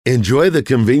Enjoy the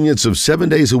convenience of 7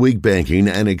 days a week banking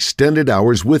and extended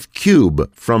hours with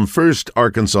Cube from First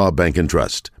Arkansas Bank and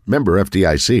Trust. Member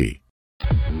FDIC.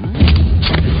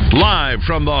 Live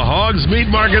from the Hogs Meat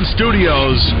Market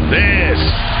Studios, this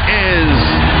is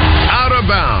Out of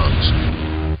Bounds.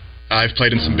 I've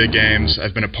played in some big games.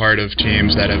 I've been a part of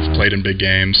teams that have played in big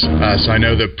games. So I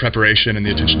know the preparation and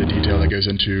the attention to detail that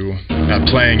goes into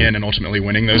playing in and ultimately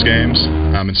winning those games.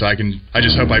 And so I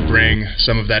just hope I bring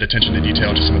some of that attention to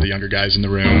detail to some of the younger guys in the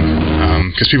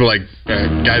room. Because people like,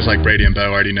 guys like Brady and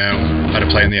Bo already know how to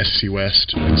play in the SEC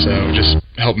West. And so just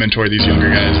help mentor these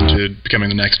younger guys into becoming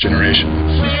the next generation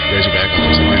of Razorback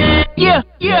offensive linemen.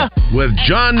 Yeah. With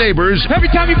John Neighbors.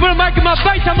 Every time you put a mic in my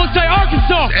face, I'm going to say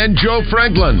Arkansas. And Joe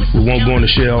Franklin. We won't go in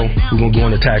the shell. We're going to go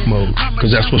in attack mode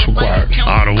because that's what's required.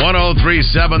 On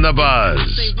 103.7 The Buzz.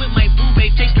 With my boo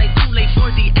babe, tastes like Kool-Aid for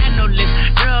the analyst.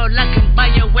 Girl, I can buy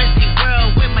your Westie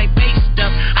world with my base stuff.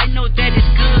 I know that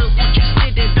it's good. Won't you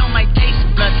sit it on my taste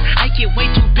buds? I get way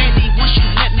too petty once you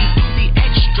let me do the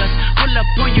extras. Pull up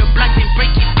on your block and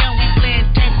break it down. We playing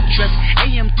Tetris.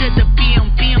 AM to the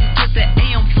PM, PM to the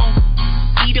AM phone.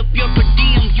 Eat up your per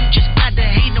diem, you just gotta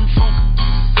hate them funk.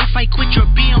 If I quit your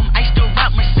BM, I still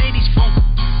rock Mercedes funk.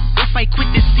 If I quit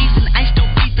this season, I still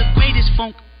be the greatest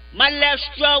funk. My left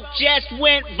stroke just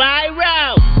went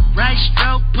viral. Right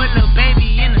stroke put a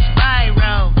baby in a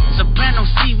spiral. Soprano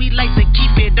C, we like to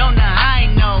keep it on the high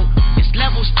note. There's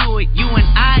levels to it, you and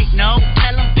I know.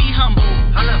 Tell them be humble.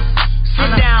 Sit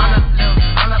down.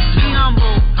 Be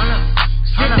humble.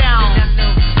 Sit down.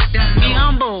 Be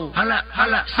humble.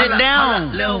 Sit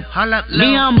down.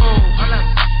 Be humble.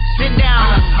 Sit down.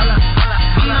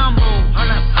 Be humble.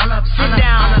 Sit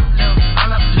down.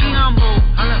 Be humble.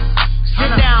 Sit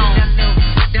down.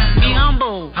 Be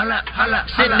humble.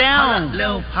 Sit down.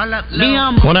 Be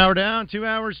humble. 1 hour down, 2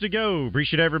 hours to go.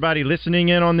 Appreciate everybody listening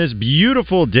in on this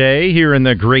beautiful day here in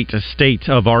the great state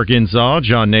of Arkansas.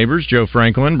 John Neighbors, Joe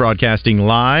Franklin, broadcasting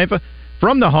live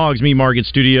from the Hogs Meat Market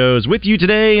Studios with you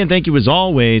today, and thank you as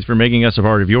always for making us a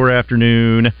part of your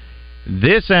afternoon.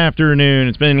 This afternoon,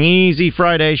 it's been an easy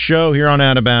Friday show here on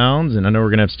Out of Bounds, and I know we're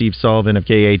going to have Steve Sullivan of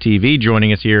KATV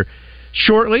joining us here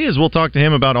shortly as we'll talk to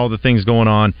him about all the things going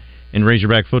on in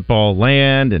Razorback football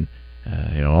land and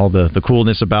all the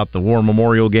coolness about the War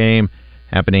Memorial game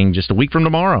happening just a week from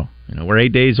tomorrow. We're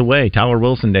 8 days away, Tyler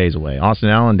Wilson days away, Austin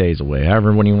Allen days away,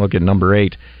 however when you look at number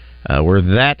 8. We're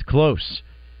that close.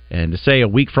 And to say a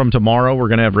week from tomorrow we're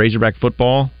going to have Razorback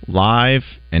football live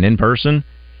and in person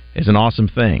is an awesome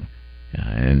thing.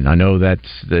 And I know that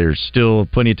there's still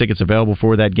plenty of tickets available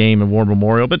for that game in War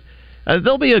Memorial, but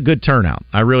there'll be a good turnout.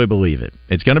 I really believe it.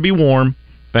 It's going to be warm.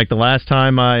 In fact, the last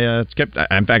time I've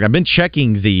been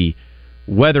checking the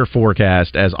weather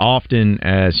forecast as often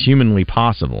as humanly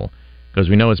possible because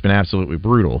we know it's been absolutely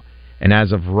brutal. And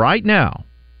as of right now,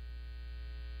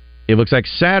 it looks like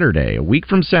Saturday, a week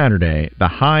from Saturday, the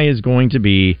high is going to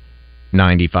be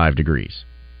 95 degrees.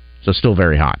 So still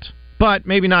very hot. But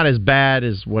maybe not as bad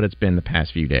as what it's been the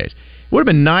past few days. It would have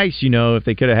been nice, if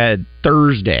they could have had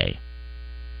Thursday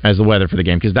as the weather for the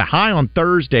game, because the high on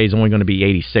Thursday is only going to be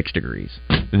 86 degrees.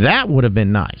 That would have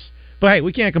been nice. But hey,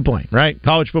 we can't complain, right?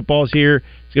 College football is here.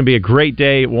 It's going to be a great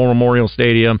day at War Memorial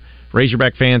Stadium.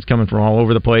 Razorback fans coming from all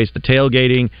over the place. The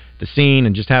tailgating, the scene,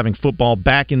 and just having football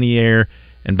back in the air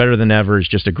and better than ever is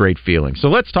just a great feeling. So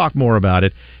let's talk more about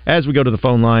it as we go to the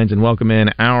phone lines and welcome in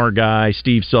our guy,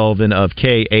 Steve Sullivan of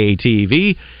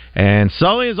KATV. And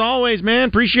Sully, as always, man,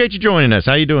 appreciate you joining us.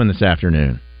 How you doing this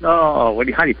afternoon? Oh,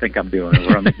 how do you think I'm doing?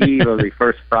 We're on the eve of the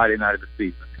first Friday night of the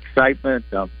season. Excitement,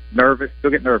 nervous.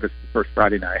 Still get nervous the first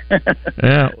Friday night.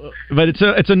 Yeah, but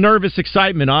it's a nervous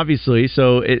excitement, obviously.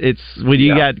 So it's when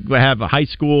you have a high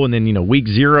school and then week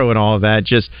 0 and all of that.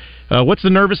 Just what's the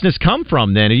nervousness come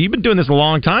from then? You've been doing this a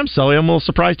long time, Sully. I'm a little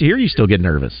surprised to hear you still get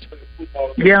nervous.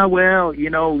 Yeah, well, you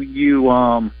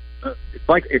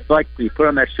it's like you put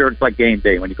on that shirt. It's like game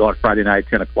day when you go on Friday night at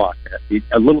 10 o'clock.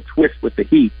 A little twist with the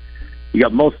heat. You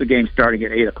got most of the games starting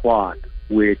at 8 o'clock,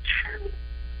 which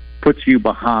puts you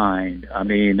behind. I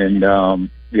mean, and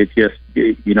it just,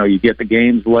 you get the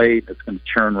games late. It's going to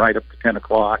churn right up to 10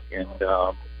 o'clock. And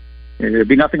there'll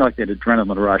be nothing like that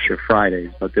adrenaline rush of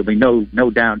Fridays, but there'll be no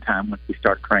downtime once we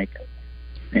start cranking.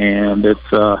 And it's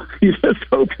you just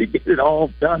hope you get it all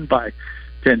done by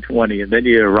 10:20. And then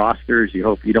you have rosters. You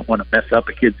hope you don't want to mess up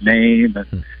a kid's name.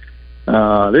 And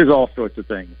there's all sorts of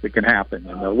things that can happen.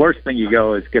 And the worst thing you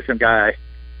go is get some guy,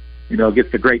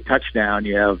 gets a great touchdown.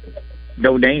 You have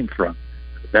no name from.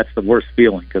 That's the worst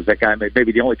feeling because that guy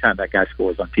maybe the only time that guy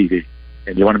scores on TV,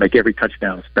 and you want to make every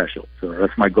touchdown special. So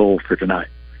that's my goal for tonight.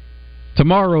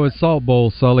 Tomorrow is Salt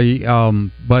Bowl, Sully,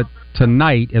 but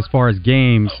tonight as far as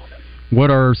games, what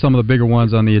are some of the bigger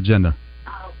ones on the agenda?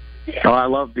 Oh, I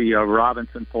love the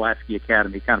Robinson-Pulaski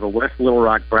Academy, kind of a West Little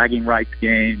Rock bragging rights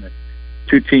game.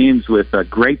 Two teams with a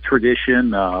great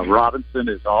tradition. Robinson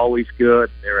is always good.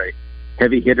 They're a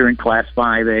heavy hitter in Class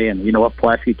 5A, and you know what?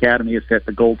 Pulaski Academy has set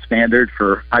the gold standard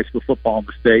for high school football in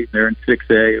the state. They're in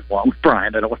 6A along with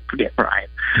Bryant. I don't want to forget Bryant.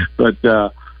 But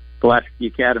Pulaski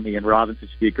Academy and Robinson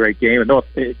should be a great game.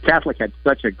 And Catholic had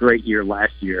such a great year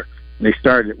last year. And they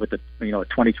started it with a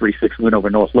 23-6 win over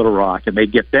North Little Rock, and they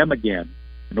get them again.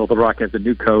 North Little Rock has a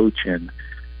new coach, and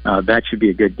that should be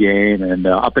a good game. And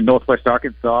up in Northwest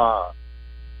Arkansas,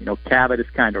 Cabot is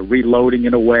kind of reloading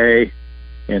in a way,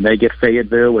 and they get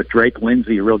Fayetteville with Drake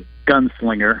Lindsay, a real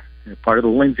gunslinger, part of the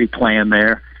Lindsay plan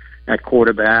there at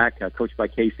quarterback, coached by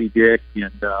Casey Dick.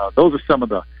 And those are some of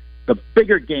the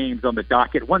bigger games on the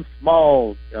docket. One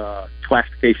small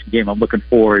classification game I'm looking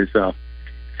for is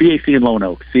CAC and Lone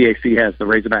Oak. CAC has the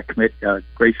Razorback commit,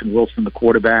 Grayson Wilson, the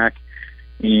quarterback,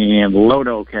 and Lone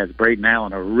Oak has Braden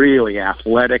Allen, a really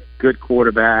athletic, good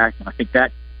quarterback, and I think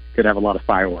that could have a lot of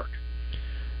fireworks.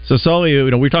 So, Sully,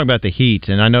 we're talking about the heat,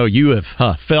 and I know you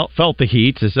have felt the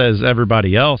heat, as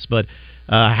everybody else, but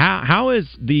how is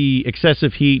the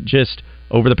excessive heat just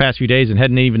over the past few days and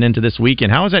heading even into this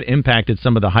weekend, how has that impacted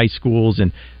some of the high schools,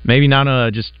 and maybe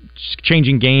not just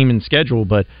changing game and schedule,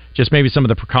 but just maybe some of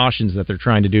the precautions that they're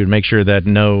trying to do to make sure that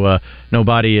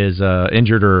nobody is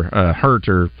injured or hurt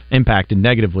or impacted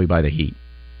negatively by the heat?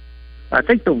 I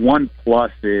think the one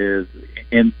plus is,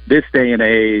 in this day and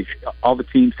age, all the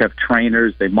teams have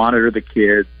trainers. They monitor the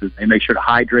kids. They make sure to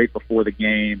hydrate before the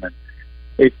game. And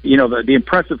the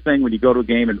impressive thing when you go to a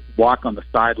game and walk on the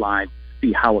sideline,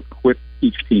 see how equipped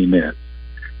each team is,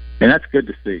 and that's good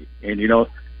to see.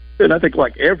 And I think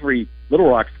like every Little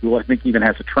Rock school, I think even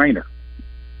has a trainer,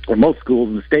 or most schools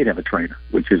in the state have a trainer,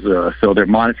 which is so they're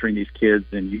monitoring these kids,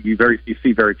 and you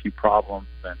see very few problems.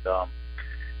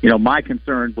 And my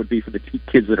concern would be for the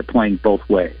kids that are playing both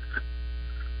ways.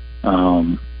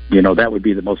 That would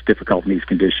be the most difficult in these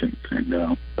conditions.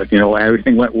 And but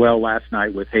everything went well last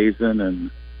night with Hazen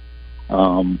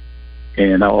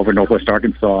and over Northwest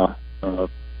Arkansas.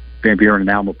 Van Buren and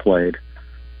Alma played.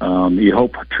 You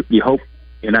hope,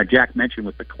 and Jack mentioned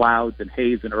with the clouds and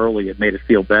Hazen early, it made it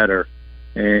feel better.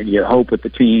 And you hope with the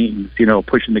teams,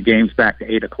 pushing the games back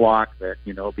to 8 o'clock that,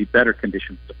 it'll be better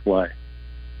conditions to play.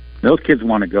 And those kids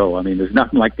want to go. I mean, there's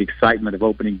nothing like the excitement of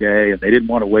opening day, and they didn't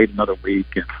want to wait another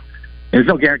week. And there's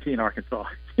no guarantee in Arkansas.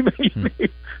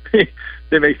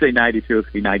 They may say 92, it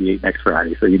could be 98 next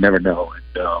Friday, so you never know.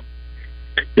 And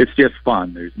it's just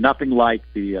fun. There's nothing like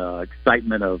the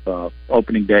excitement of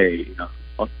opening day,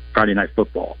 Friday night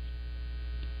football.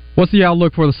 What's the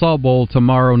outlook for the Salt Bowl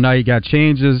tomorrow night? You got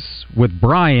changes with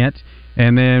Bryant,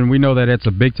 and then we know that it's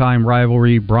a big-time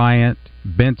rivalry,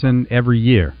 Bryant-Benton, every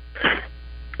year.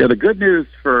 Yeah, the good news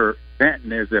for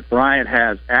Benton is that Bryant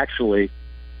has actually,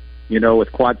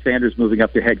 with Quad Sanders moving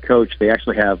up to head coach, they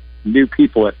actually have new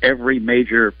people at every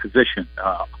major position.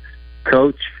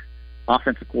 Coach,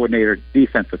 offensive coordinator,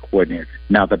 defensive coordinator.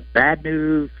 Now, the bad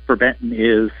news for Benton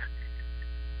is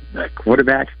the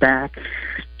quarterback's back.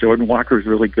 Jordan Walker is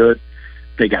really good.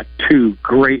 They got two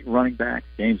great running backs,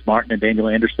 James Martin and Daniel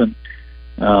Anderson.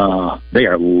 They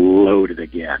are loaded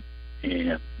again.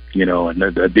 And, and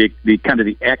the kind of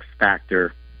the X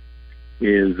factor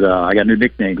is, I got a new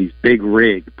nickname. He's Big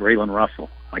Rig, Braylon Russell.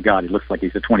 My God, he looks like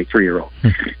he's a 23-year-old.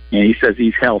 And he says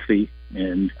he's healthy.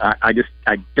 And I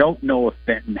don't know if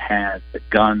Benton has the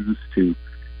guns to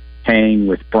hang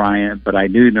with Bryant, but I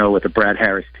do know with the Brad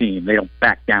Harris team, they don't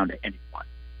back down to anyone.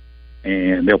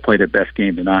 And they'll play their best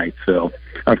game tomorrow night. So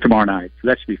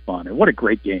that should be fun. And what a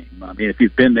great game. I mean, if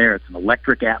you've been there, it's an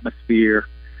electric atmosphere.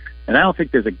 And I don't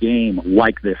think there's a game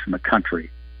like this in the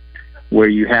country where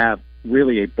you have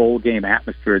really a bowl game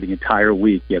atmosphere the entire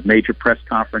week. You have major press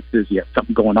conferences. You have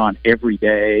something going on every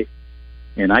day.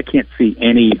 And I can't see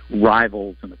any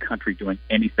rivals in the country doing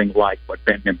anything like what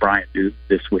Benton and Bryant do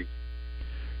this week.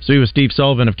 So he was Steve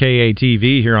Sullivan of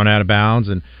KATV here on Out of Bounds.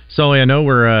 And Sully, I know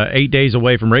we're 8 days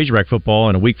away from Razorback football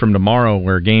and a week from tomorrow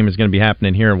where a game is going to be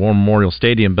happening here at War Memorial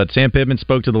Stadium. But Sam Pittman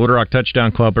spoke to the Little Rock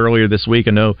Touchdown Club earlier this week.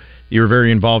 I know you were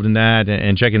very involved in that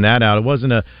and checking that out. It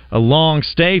wasn't a long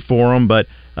stay for him, but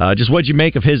just what'd you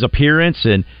make of his appearance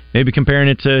and maybe comparing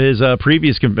it to his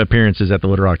previous appearances at the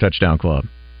Little Rock Touchdown Club?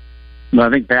 Well, I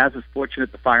think Baz is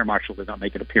fortunate the fire marshal did not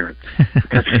make an appearance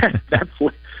because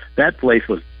that place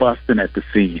was busting at the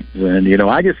seams. And,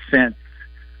 I just sense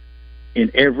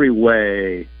in every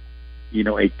way,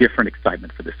 a different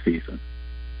excitement for this season.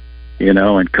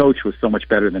 And Coach was so much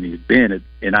better than he's been.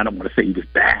 And I don't want to say he was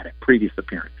bad at previous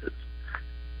appearances.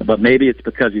 But maybe it's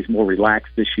because he's more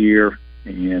relaxed this year,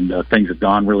 and things have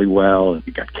gone really well. And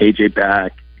you got KJ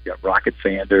back, you got Rocket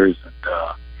Sanders, and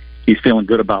he's feeling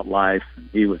good about life. And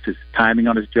his timing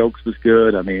on his jokes was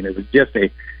good. I mean, it was just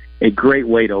a great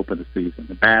way to open the season.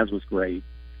 The Baz was great,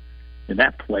 and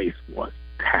that place was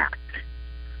packed.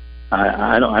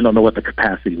 I don't know what the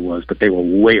capacity was, but they were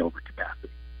way over capacity.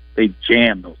 They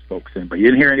jammed those folks in, but you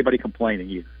didn't hear anybody complaining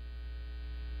either.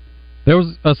 There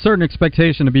was a certain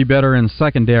expectation to be better in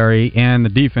secondary and the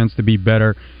defense to be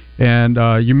better. And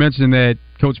you mentioned that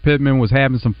Coach Pittman was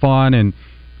having some fun and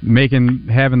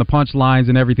having the punchlines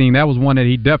and everything. That was one that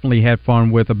he definitely had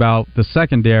fun with about the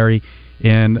secondary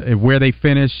and where they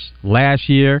finished last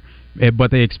year,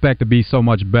 but they expect to be so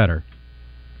much better.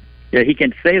 Yeah, he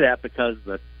can say that because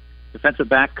the defensive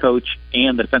back coach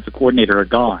and the defensive coordinator are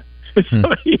gone.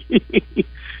 So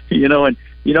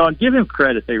and give him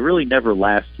credit. They really never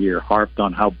last year harped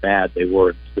on how bad they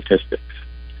were in statistics.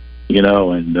 He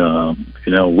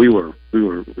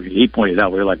pointed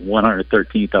out we were like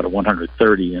 113th out of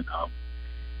 130 in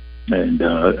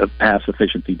pass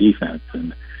efficiency defense,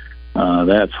 and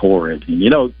that's horrid.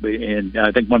 And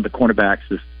I think one of the cornerbacks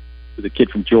is the kid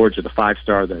from Georgia, the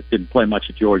 5-star that didn't play much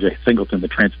at Georgia, Singleton,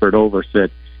 that transferred over,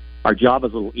 said our job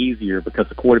is a little easier because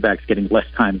the quarterback's getting less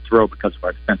time to throw because of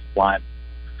our defensive line.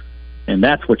 And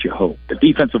that's what you hope. The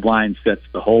defensive line sets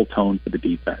the whole tone for the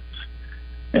defense.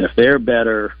 And if they're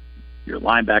better, your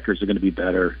linebackers are going to be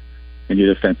better, and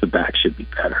your defensive backs should be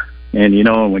better. And,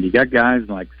 when you got guys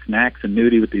like Snacks and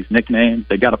Nudie with these nicknames,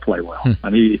 they got to play well.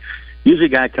 I mean, usually a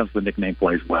guy comes with a nickname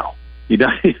plays well. You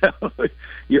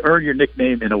earn your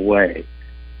nickname in a way.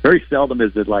 Very seldom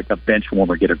is it like a bench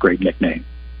warmer get a great nickname.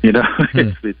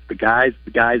 It's the guys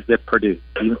that produce.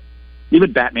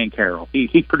 Even Batman Carroll,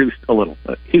 he produced a little,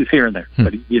 but he was here and there.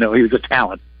 But he was a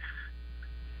talent.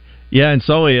 Yeah, and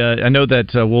Sully, I know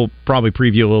that we'll probably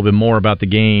preview a little bit more about the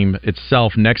game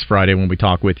itself next Friday when we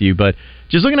talk with you. But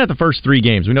just looking at the first 3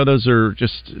 games, we know those are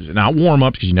just not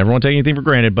warm-ups because you never want to take anything for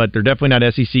granted, but they're definitely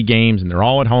not SEC games, and they're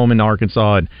all at home in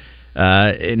Arkansas,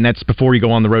 and that's before you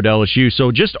go on the road to LSU.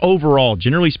 So just overall,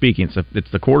 generally speaking,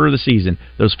 it's the quarter of the season.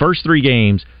 Those first 3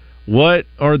 games, what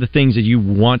are the things that you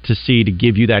want to see to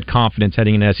give you that confidence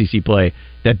heading into SEC play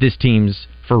that this team's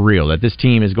for real, that this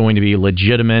team is going to be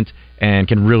legitimate and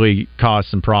can really cause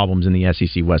some problems in the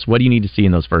SEC West? What do you need to see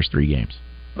in those first 3 games?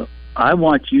 I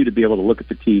want you to be able to look at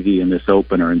the TV in this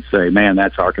opener and say, man,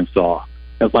 that's Arkansas.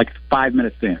 That's like 5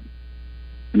 minutes in,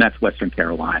 and that's Western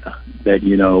Carolina. That,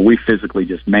 we physically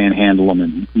just manhandle them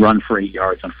and run for 8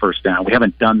 yards on first down. We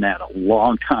haven't done that a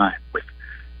long time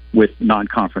with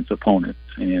non-conference opponents.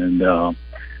 And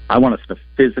I want us to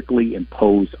physically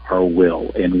impose our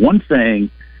will. And one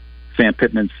thing Sam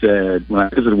Pittman said when I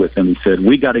visited with him, he said,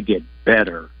 we got to get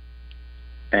better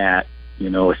at,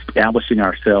 establishing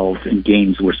ourselves in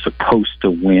games we're supposed to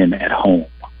win at home.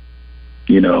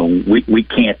 We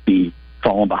can't be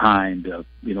falling behind,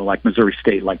 like Missouri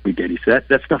State like we did. He said,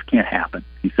 that stuff can't happen.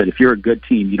 He said, if you're a good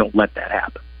team, you don't let that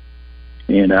happen.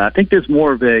 And I think there's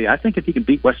more of I think if he can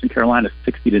beat Western Carolina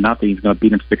 60-0, he's going to beat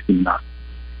them 60-0.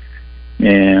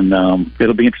 And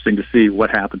it'll be interesting to see what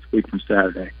happens a week from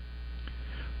Saturday.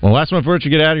 Well, last one before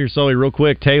you get out of here, Sully, real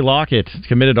quick. Tay Lockett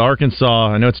committed to Arkansas.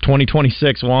 I know it's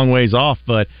 2026, a long ways off,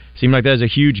 but it seemed like that's a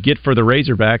huge get for the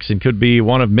Razorbacks and could be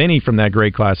one of many from that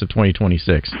great class of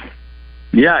 2026.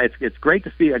 Yeah, it's great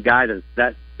to see a guy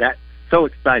that's so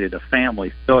excited, a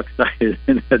family so excited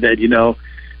that,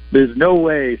 there's no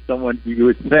way you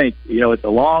would think, it's a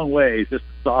long way, he's just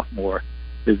a sophomore.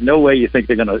 There's no way you think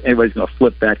anybody's gonna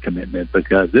flip that commitment,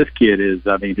 because this kid is,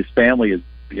 his family is,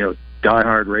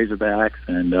 diehard Razorbacks,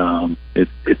 and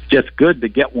it's just good to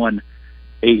get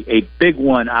a big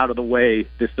one out of the way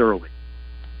this early.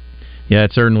 Yeah,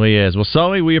 it certainly is. Well,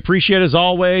 Sully, we appreciate it as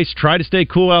always. Try to stay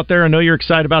cool out there. I know you're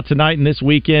excited about tonight and this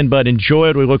weekend, but enjoy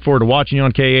it. We look forward to watching you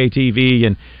on KATV,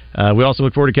 and we also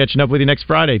look forward to catching up with you next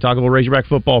Friday, talk a little Razorback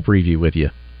football preview with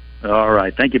you. All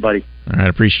right. Thank you, buddy. All right,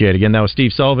 appreciate it. Again, that was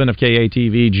Steve Sullivan of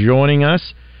KATV joining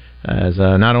us, as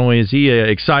not only is he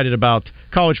excited about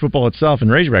college football itself and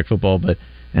Razorback football, but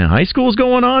high school's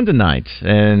going on tonight.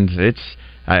 And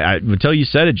until you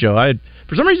said it, Joe,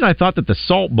 for some reason I thought that the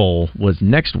Salt Bowl was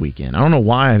next weekend. I don't know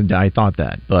why I thought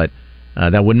that, but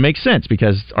that wouldn't make sense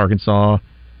because Arkansas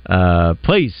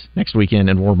plays next weekend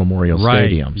in War Memorial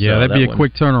Stadium. Yeah, so that'd be a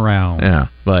quick turnaround. Yeah,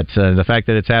 but the fact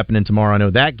that it's happening tomorrow, I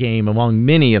know that game, among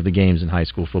many of the games in high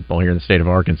school football here in the state of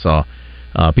Arkansas,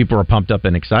 people are pumped up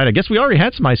and excited. I guess we already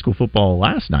had some high school football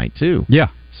last night, too. Yeah.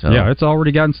 So, yeah, it's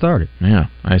already gotten started. Yeah,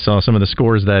 I saw some of the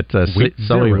scores that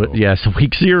Sully... Yes,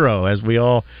 week 0, as we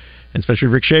all, especially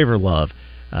Rick Shaver, love.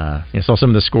 I saw some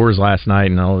of the scores last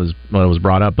night, and all it was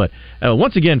brought up. But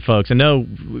once again, folks, I know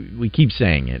we keep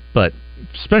saying it, but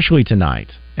especially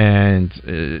tonight, and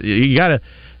you're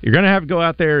going to have to go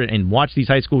out there and watch these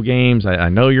high school games. I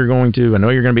know you're going to. I know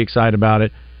you're going to be excited about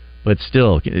it. But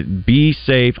still, be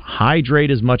safe. Hydrate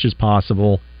as much as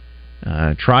possible.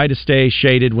 Try to stay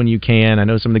shaded when you can. I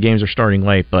know some of the games are starting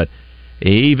late, but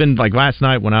even like last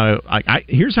night when I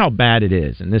here's how bad it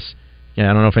is. And this, I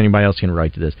don't know if anybody else can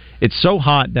relate to this. It's so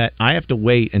hot that I have to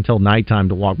wait until nighttime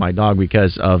to walk my dog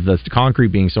because of the concrete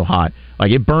being so hot.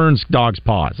 Like, it burns dogs'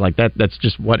 paws. Like, that's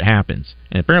just what happens.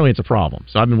 And apparently it's a problem.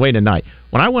 So I've been waiting at night.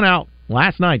 When I went out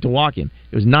last night to walk him,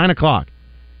 it was 9 o'clock.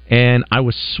 And I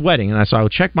was sweating, and so I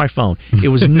would check my phone. It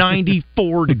was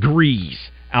 94 degrees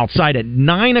outside at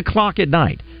 9 o'clock at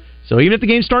night. So even if the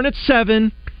game's starting at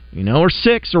 7, or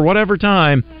 6 or whatever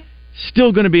time,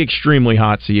 still going to be extremely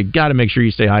hot. So you got to make sure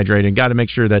you stay hydrated. Got to make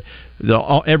sure that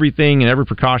everything and every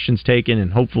precaution's taken,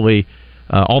 and hopefully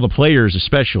all the players,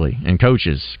 especially and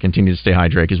coaches, continue to stay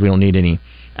hydrated because we don't need any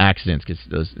accidents. Because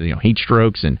those heat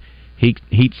strokes and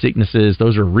heat sicknesses,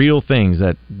 those are real things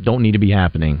that don't need to be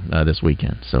happening this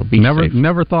weekend. So be safe.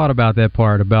 Never thought about that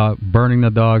part about burning the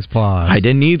dog's paws. I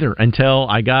didn't either until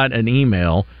I got an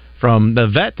email from the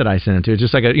vet that I sent it to. It's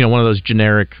just like one of those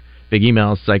generic big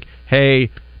emails. It's like, hey,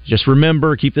 just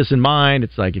remember, keep this in mind.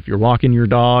 It's like if you're walking your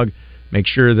dog, make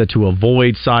sure that to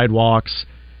avoid sidewalks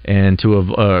and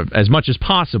to as much as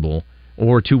possible,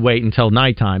 or to wait until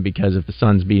nighttime, because if the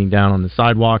sun's beating down on the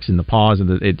sidewalks and the paws and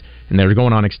they're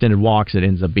going on extended walks, it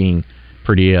ends up being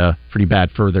pretty bad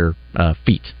for their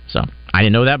feet. So I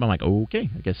didn't know that, but I'm like, okay,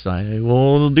 I guess I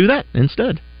will do that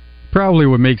instead. Probably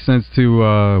would make sense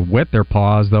to wet their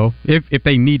paws, though, if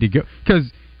they need to go,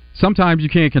 because sometimes you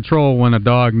can't control when a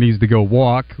dog needs to go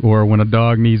walk or when a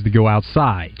dog needs to go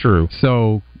outside. True.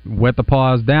 So wet the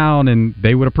paws down, and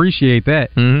they would appreciate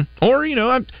that. Mm-hmm. Or,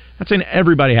 I'm not saying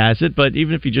everybody has it, but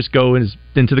even if you just go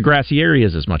into the grassy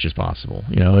areas as much as possible,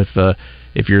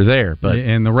 if you're there. But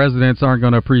and the residents aren't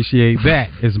going to appreciate that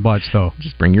as much, though.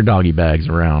 Just bring your doggy bags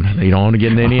around. You don't want to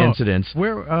get into any incidents.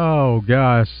 Oh,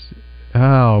 gosh.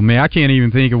 Oh, man, I can't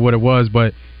even think of what it was,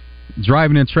 but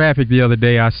driving in traffic the other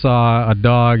day, I saw a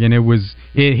dog, and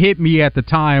it hit me at the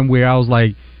time where I was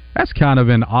like, that's kind of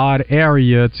an odd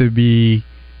area to be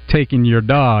taking your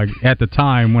dog at the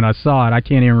time when I saw it. I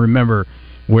can't even remember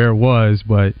where it was,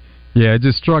 but yeah, it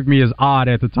just struck me as odd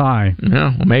at the time.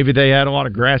 Yeah, well, maybe they had a lot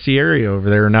of grassy area over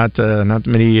there, not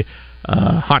many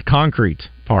hot concrete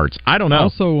parts. I don't know.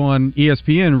 Also on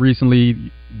ESPN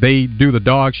recently, they do the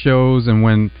dog shows, and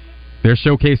when they're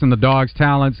showcasing the dog's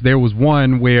talents, there was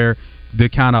one where the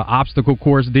kind of obstacle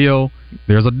course deal,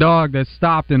 there's a dog that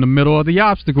stopped in the middle of the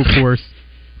obstacle course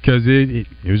because it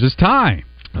was just time.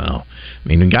 Oh, I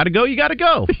mean, you got to go,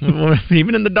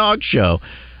 even in the dog show.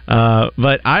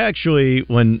 But I actually,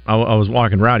 when I was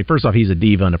walking Rowdy, first off, he's a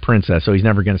diva and a princess, so he's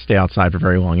never going to stay outside for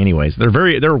very long anyways.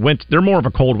 They're more of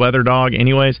a cold weather dog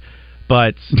anyways.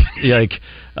 But it's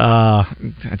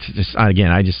just,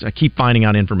 again, I keep finding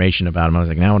out information about him. I was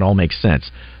like, now it all makes sense.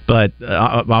 But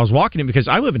I was walking him because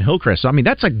I live in Hillcrest, so I mean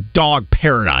that's a dog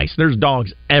paradise. There's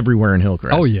dogs everywhere in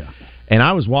Hillcrest. Oh yeah. And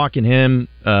I was walking him.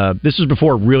 This was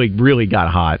before it really, really got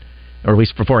hot, or at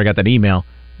least before I got that email.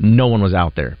 No one was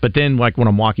out there. But then, like when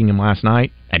I'm walking him last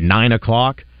night at 9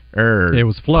 o'clock, it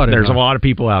was flooded. There's a lot of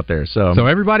people out there. So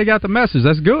everybody got the message.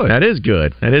 That's good. That is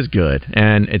good.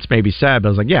 And it's maybe sad, but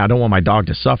I was like, yeah, I don't want my dog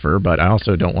to suffer, but I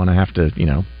also don't want to have to,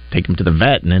 take him to the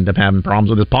vet and end up having problems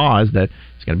with his paws that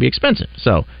it's going to be expensive.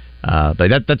 So, but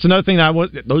that's another thing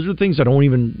those are the things I don't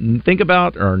even think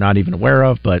about or not even aware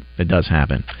of, but it does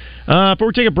happen. Before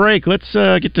we take a break, let's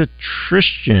get to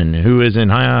Tristan, who is in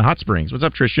Hot Springs. What's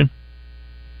up, Tristan?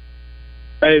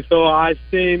 Hey, so I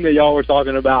seen that y'all were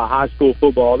talking about high school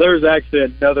football. There's actually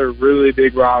another really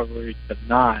big rivalry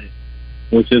tonight,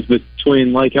 which is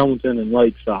between Lake Hamilton and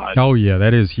Lakeside. Oh, yeah,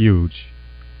 that is huge.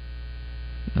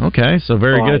 Okay, so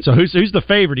very good. So who's the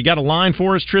favorite? You got a line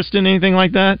for us, Tristan? Anything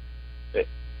like that?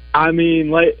 I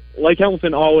mean, Lake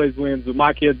Hamilton always wins, but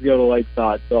my kids go to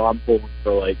Lakeside, so I'm pulling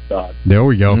for Lakeside. There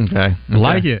we go. Okay.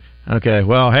 Like it. Okay,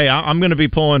 well, hey, I'm going to be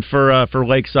pulling for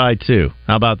Lakeside, too.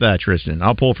 How about that, Tristan?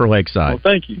 I'll pull for Lakeside. Well,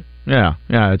 thank you. Yeah,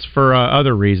 it's for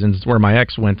other reasons. It's where my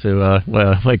ex went to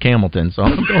Lake Hamilton, so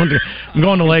I'm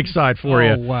going to Lakeside for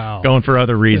you. Oh, wow. Going for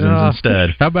other reasons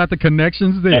instead. How about the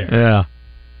connections there?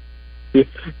 Yeah.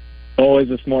 Always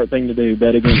a smart thing to do,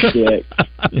 bet against the ex.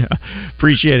 Yeah,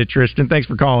 appreciate it, Tristan. Thanks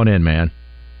for calling in, man.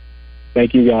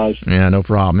 Thank you, guys. Yeah, no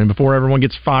problem. And before everyone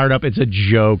gets fired up, it's a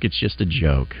joke. It's just a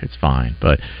joke. It's fine.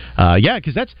 But, yeah,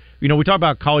 because that's, we talk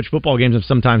about college football games have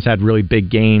sometimes had really big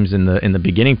games in the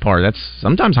beginning part. That's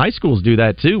sometimes high schools do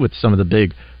that, too, with some of the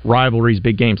big rivalries,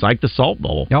 big games, like the Salt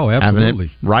Bowl. Oh, absolutely. Having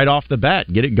it right off the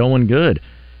bat, get it going good.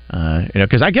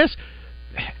 Because I guess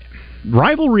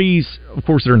rivalries, of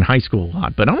course, they're in high school a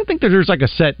lot, but I don't think there's not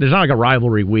like a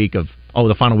rivalry week of,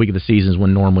 the final week of the season is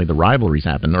when normally the rivalries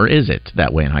happen, or is it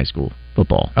that way in high school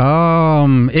football?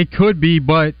 It could be,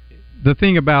 but the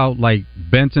thing about like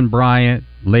Benton Bryant,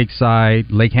 Lakeside,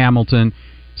 Lake Hamilton,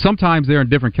 sometimes they're in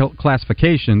different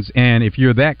classifications, and if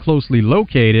you're that closely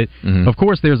located, of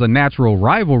course there's a natural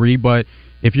rivalry, but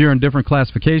if you're in different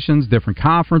classifications, different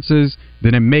conferences,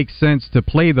 then it makes sense to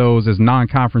play those as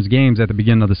non-conference games at the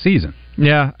beginning of the season.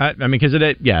 Yeah, I mean, because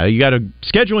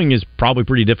scheduling is probably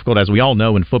pretty difficult, as we all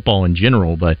know in football in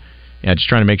general. But just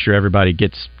trying to make sure everybody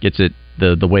gets it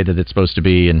the way that it's supposed to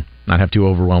be, and not have too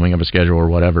overwhelming of a schedule or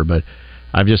whatever. But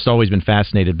I've just always been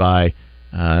fascinated by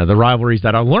the rivalries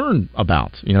that I learn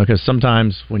about. Because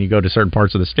sometimes when you go to certain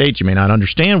parts of the state, you may not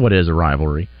understand what is a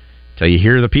rivalry until you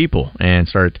hear the people and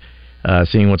start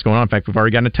seeing what's going on. In fact, we've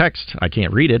already gotten a text. I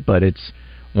can't read it, but it's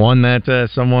one that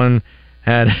someone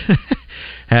had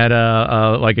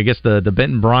like I guess the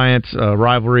Benton Bryant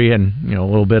rivalry and a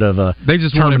little bit of they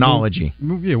just terminology.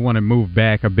 Want to move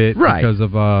back a bit, right? Because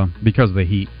of the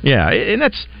heat. Yeah, and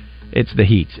it's the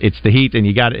heat. It's the heat, and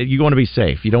you want to be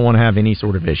safe. You don't want to have any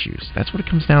sort of issues. That's what it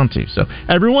comes down to. So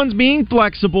everyone's being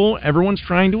flexible. Everyone's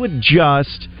trying to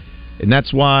adjust, and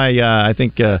that's why I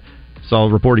think. Saw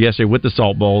a report yesterday with the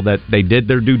Salt Bowl that they did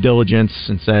their due diligence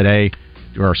and said, hey,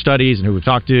 through our studies and who we've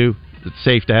talked to, it's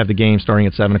safe to have the game starting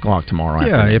at 7 o'clock tomorrow.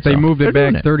 Yeah, if they moved it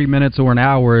back 30 minutes or an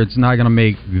hour, it's not going to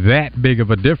make that big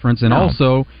of a difference. And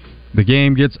also, the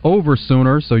game gets over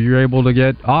sooner, so you're able to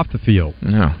get off the field.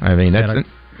 No, I mean, that's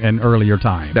an earlier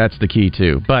time. That's the key,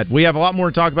 too. But we have a lot more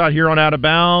to talk about here on Out of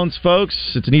Bounds, folks.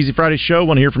 It's an Easy Friday show.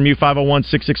 Want to hear from you,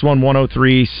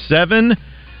 501-661-1037.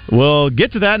 We'll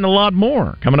get to that and a lot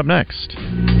more coming up next.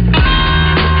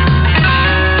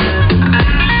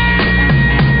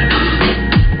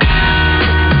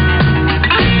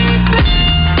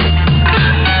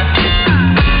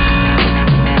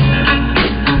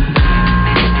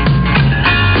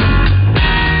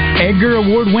 Edgar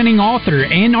Award-winning author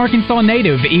and Arkansas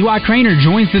native E.Y. Craner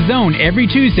joins the Zone every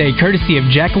Tuesday courtesy of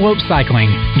Jackalope Cycling.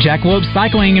 Jackalope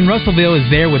Cycling in Russellville is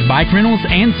there with bike rentals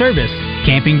and service.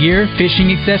 Camping gear,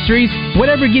 fishing accessories,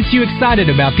 whatever gets you excited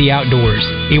about the outdoors.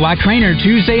 E.Y. Craner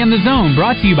Tuesday in the Zone,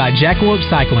 brought to you by Jackalope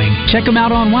Cycling. Check them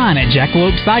out online at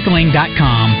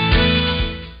jackalopecycling.com.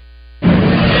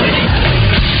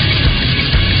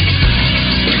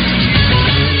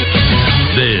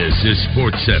 This is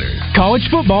SportsCenter. College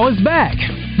football is back.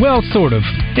 Well, sort of.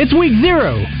 It's week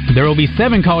 0. There will be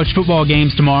 7 college football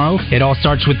games tomorrow. It all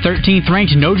starts with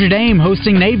 13th-ranked Notre Dame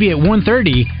hosting Navy at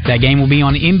 1:30. That game will be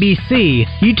on NBC.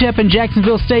 UTEP and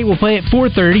Jacksonville State will play at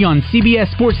 4:30 on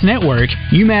CBS Sports Network.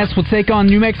 UMass will take on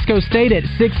New Mexico State at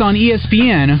 6 on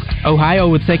ESPN. Ohio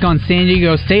will take on San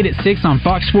Diego State at 6 on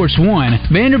Fox Sports 1.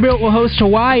 Vanderbilt will host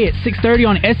Hawaii at 6:30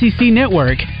 on SEC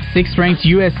Network. 6th-ranked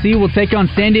USC will take on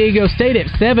San Diego State at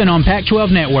 7 on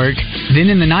Pac-12 Network. Then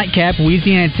in the nightcap,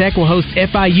 Louisiana Tech will host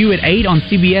FIU at 8 on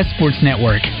CBS Sports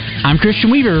Network. I'm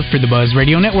Christian Weaver for the Buzz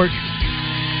Radio Network.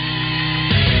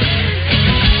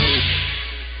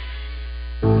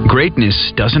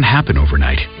 Greatness doesn't happen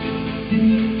overnight.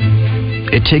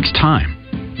 It takes time,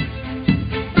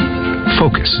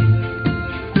 focus,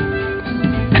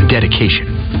 and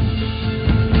dedication.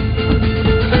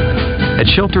 At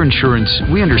Shelter Insurance,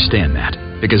 we understand that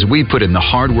because we put in the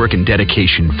hard work and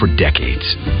dedication for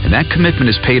decades. And that commitment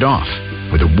is paid off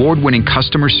with award-winning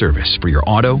customer service for your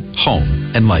auto,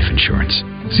 home, and life insurance.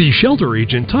 See Shelter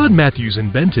Agent Todd Matthews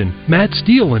in Benton, Matt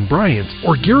Steele in Bryant,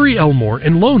 or Gary Elmore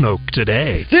in Lone Oak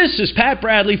today. This is Pat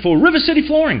Bradley for River City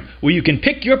Flooring, where you can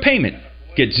pick your payment.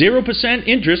 Get 0%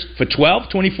 interest for 12,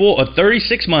 24, or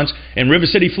 36 months, and River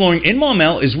City Flooring in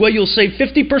Maumelle is where you'll save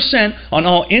 50% on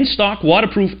all in-stock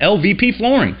waterproof LVP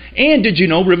flooring. And did you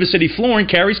know River City Flooring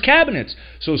carries cabinets?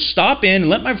 So stop in and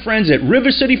let my friends at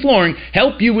River City Flooring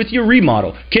help you with your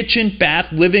remodel. Kitchen, bath,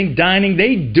 living, dining,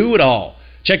 they do it all.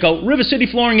 Check out River City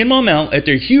Flooring in Maumelle at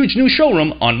their huge new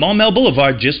showroom on Maumelle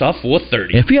Boulevard just off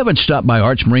 430. If you haven't stopped by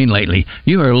Arch Marine lately,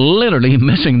 you are literally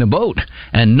missing the boat.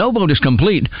 And no boat is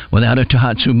complete without a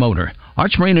Tohatsu motor.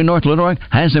 Arch Marine in North Little Rock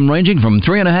has them ranging from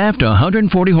 3.5 to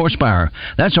 140 horsepower.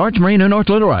 That's Arch Marine in North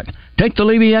Little Rock. Take the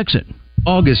Levy exit.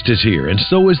 August is here, and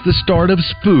so is the start of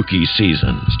spooky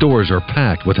season. Stores are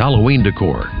packed with Halloween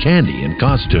decor, candy, and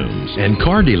costumes. And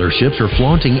car dealerships are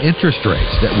flaunting interest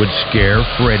rates that would scare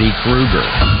Freddy Krueger.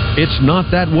 It's not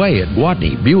that way at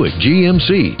Gwatney Buick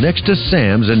GMC, next to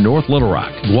Sam's in North Little Rock.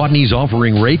 Gwatney's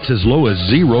offering rates as low as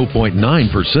 0.9%.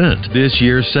 This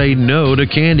year, say no to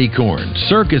candy corn,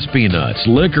 circus peanuts,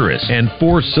 licorice, and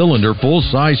 4-cylinder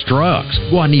full-size trucks.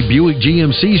 Gwatney Buick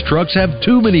GMC's trucks have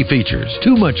too many features,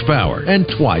 too much power, and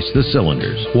twice the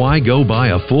cylinders. Why go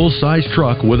buy a full-size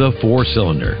truck with a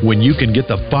 4-cylinder when you can get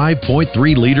the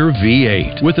 5.3-liter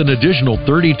V8 with an additional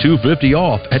 $3,250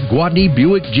 off at Gwatney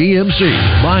Buick GMC?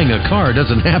 Buying a car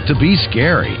doesn't have to be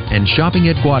scary, and shopping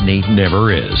at Gwatney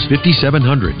never is.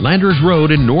 5700 Landers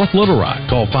Road in North Little Rock.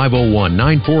 Call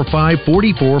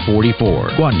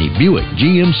 501-945-4444.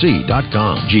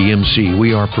 GwatneyBuickGMC.com. GMC,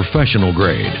 we are professional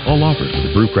grade. All offers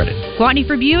with approved credit. Gwatney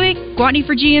for Buick, Gwatney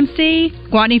for GMC,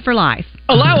 Gwatney for life.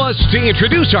 Allow us to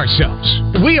introduce ourselves.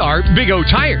 We are Big O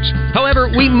Tires.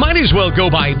 However, we might as well go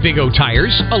by Big O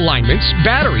Tires, alignments,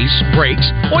 batteries, brakes,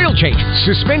 oil changes,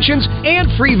 suspensions,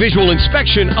 and free visual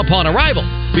inspection upon arrival,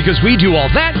 because we do all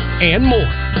that and more.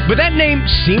 But that name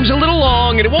seems a little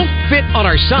long and it won't fit on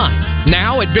our sign.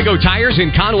 Now at Big O Tires in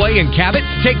Conway and Cabot,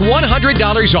 take $100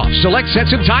 off select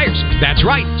sets of tires. That's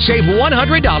right, save $100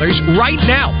 right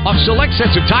now off select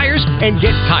sets of tires and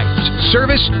get tires,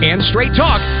 service, and straight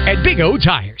talk at Big O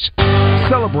Tires.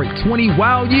 Celebrate 20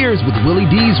 wild years with Willie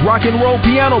D's Rock and Roll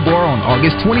Piano Bar on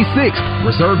August 26th.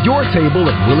 Reserve your table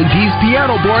at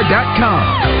WillieD'sPianoBar.com.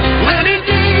 Willie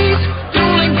D's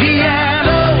dueling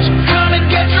pianos. Come and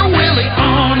get your Willie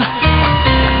on.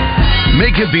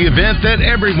 Make it the event that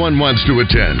everyone wants to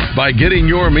attend by getting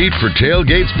your meat for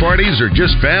tailgates, parties, or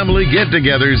just family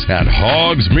get-togethers at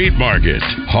Hogs Meat Market.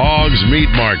 Hogs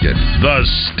Meat Market, the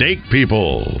steak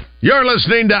people. You're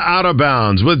listening to Out of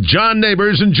Bounds with John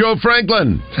Neighbors and Joe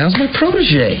Franklin. How's my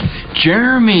protege?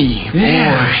 Jeremy.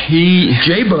 Yeah. Boy,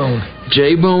 J-Bone.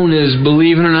 J-Bone is,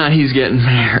 believe it or not, he's getting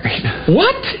married.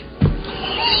 What?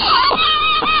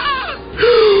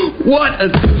 What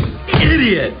an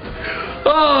idiot.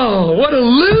 Oh, what a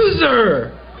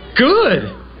loser.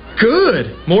 Good.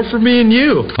 More for me and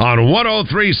you. On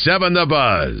 103.7 The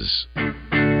Buzz.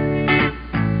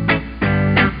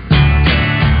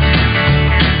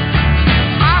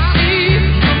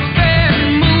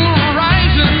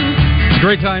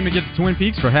 Great time to get to Twin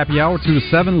Peaks for happy hour 2 to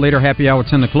 7, later happy hour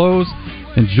 10 to close.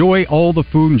 Enjoy all the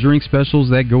food and drink specials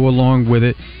that go along with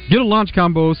it. Get a lunch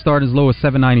combo, start as low as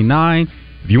 $7.99.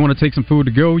 If you want to take some food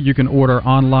to go, you can order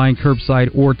online, curbside,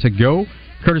 or to go,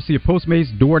 courtesy of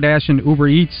Postmates, DoorDash, and Uber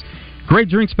Eats. Great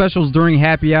drink specials during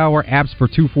happy hour, apps for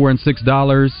 $2, $4, and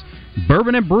 $6.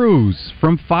 Bourbon and Brews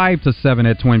from 5 to 7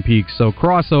 at Twin Peaks. So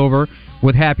crossover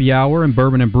with happy hour and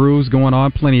Bourbon and Brews going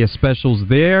on. Plenty of specials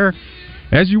there.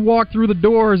 As you walk through the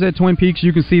doors at Twin Peaks,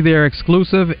 you can see their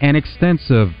exclusive and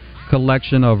extensive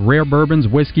collection of rare bourbons,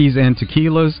 whiskeys, and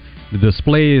tequilas. The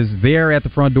display is there at the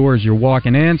front door as you're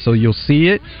walking in, so you'll see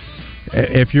it.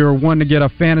 If you're wanting to get a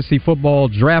fantasy football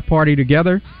draft party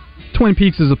together, Twin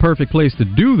Peaks is a perfect place to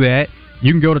do that.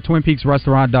 You can go to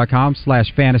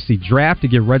TwinPeaksRestaurant.com/fantasydraft to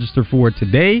get registered for it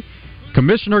today.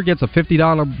 Commissioner gets a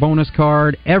 $50 bonus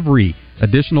card. Every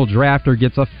additional drafter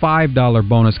gets a $5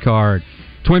 bonus card.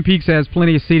 Twin Peaks has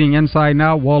plenty of seating inside and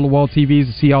out, wall-to-wall TVs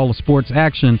to see all the sports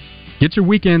action. Get your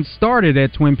weekend started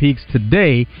at Twin Peaks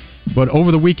today, but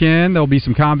over the weekend there'll be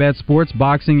some combat sports,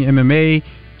 boxing, MMA,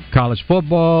 college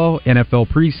football, NFL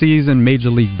preseason,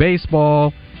 Major League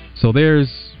Baseball. So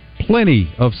there's plenty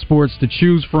of sports to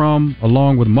choose from,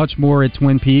 along with much more at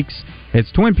Twin Peaks.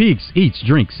 It's Twin Peaks. Eats,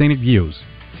 drink, scenic views.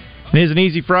 It is an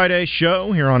easy Friday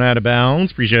show here on Out of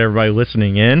Bounds. Appreciate everybody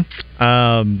listening in.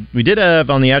 We did have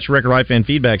on the Actual Record Live fan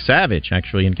feedback, Savage,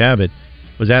 actually, in Cabot,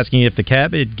 was asking if the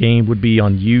Cabot game would be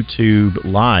on YouTube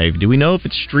Live. Do we know if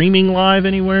it's streaming live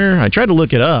anywhere? I tried to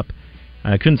look it up.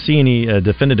 I couldn't see any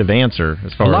definitive answer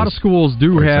as far as... A lot of schools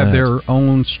do have their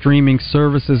own streaming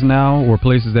services now, or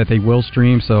places that they will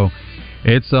stream, so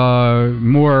it's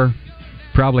more...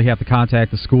 Probably have to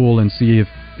contact the school and see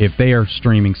if they are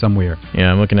streaming somewhere.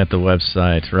 Yeah, I'm looking at the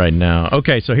website right now.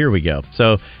 Okay, so here we go.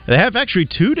 So they have actually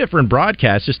two different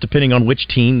broadcasts, just depending on which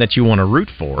team that you want to root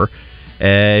for.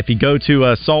 If you go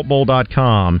to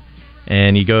saltbowl.com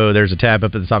and you go, there's a tab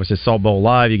up at the top that says Salt Bowl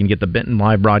Live. You can get the Benton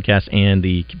live broadcast and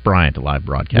the Bryant live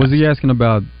broadcast. Was he asking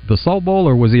about the Salt Bowl,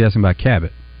 or was he asking about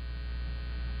Cabot?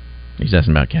 He's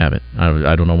asking about Cabot.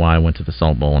 I don't know why I went to the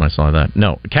Salt Bowl when I saw that.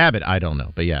 No, Cabot, I don't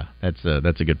know. But yeah, that's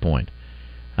a good point.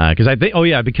 Because I think,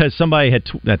 because somebody had,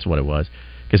 that's what it was.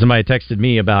 Because somebody texted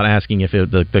me about asking if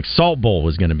the Salt Bowl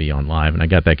was going to be on live, and I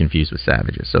got that confused with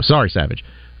Savage's. So sorry, Savage.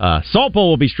 Salt Bowl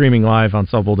will be streaming live on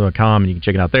saltbowl.com, and you can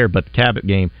check it out there. But the Cabot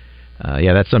game,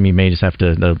 that's something you may just have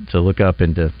to look up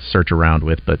and to search around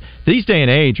with. But these day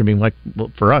and age, I mean, like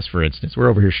for us, for instance, we're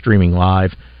over here streaming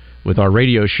live with our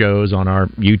radio shows on our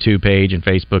YouTube page and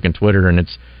Facebook and Twitter, and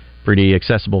it's pretty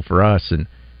accessible for us. And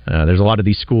there's a lot of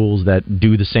these schools that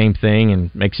do the same thing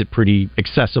and makes it pretty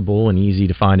accessible and easy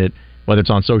to find it, whether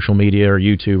it's on social media or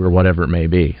YouTube or whatever it may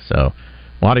be. So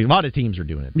a lot of teams are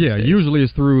doing it. Yeah, usually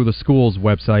it's through the school's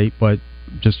website, but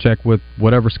just check with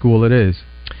whatever school it is.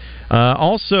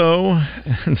 Also,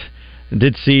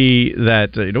 did see that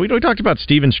we talked about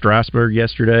Steven Strasburg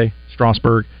yesterday,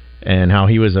 and how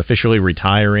he was officially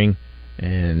retiring,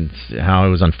 and how it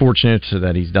was unfortunate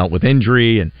that he's dealt with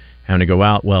injury and having to go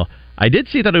out. Well, I did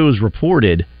see that it was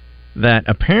reported that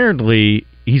apparently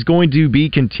he's going to be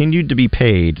continued to be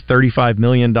paid $35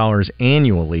 million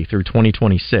annually through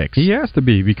 2026. He has to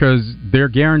be, because they're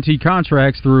guaranteed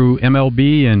contracts through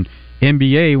MLB and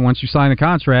NBA. Once you sign a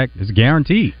contract, it's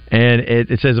guaranteed. And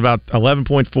it says about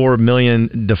 $11.4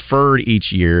 million deferred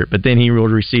each year, but then he will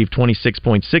receive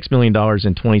 $26.6 million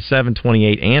in 27,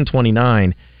 28, and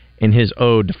 29 in his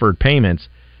owed deferred payments.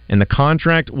 And the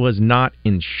contract was not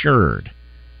insured.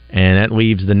 And that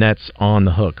leaves the Nets on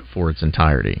the hook for its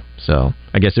entirety. So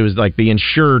I guess it was like the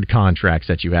insured contracts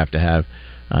that you have to have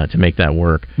to make that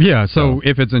work. Yeah, so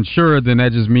if it's insured, then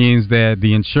that just means that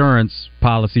the insurance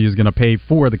policy is going to pay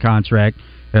for the contract,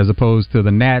 as opposed to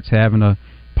the Nats having to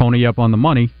pony up on the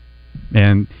money.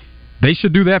 And they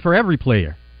should do that for every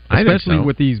player, especially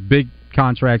with these big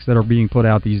contracts that are being put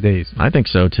out these days. I think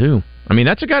so, too. I mean,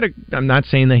 that's a guy I'm not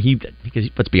saying that because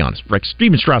let's be honest, like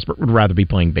Steven Strasburg would rather be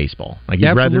playing baseball. Like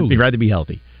he'd rather be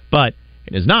healthy. But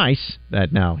it is nice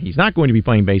that now he's not going to be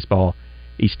playing baseball.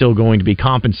 He's still going to be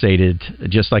compensated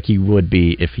just like he would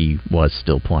be if he was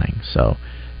still playing. So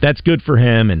that's good for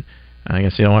him, and I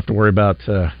guess you don't have to worry about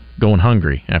going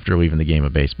hungry after leaving the game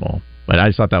of baseball. But I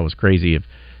just thought that was crazy, of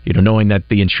knowing that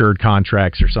the insured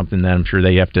contracts are something that I'm sure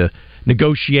they have to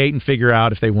negotiate and figure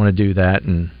out if they want to do that,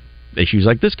 and issues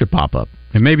like this could pop up.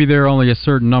 And maybe there are only a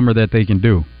certain number that they can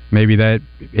do. Maybe that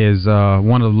is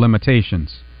one of the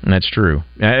limitations. And that's true.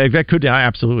 That could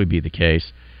absolutely be the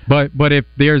case. But if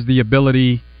there's the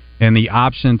ability and the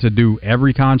option to do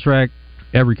every contract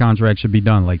should be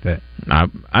done like that.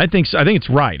 I think so. I think it's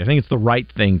right. I think it's the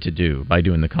right thing to do by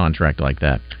doing the contract like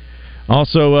that.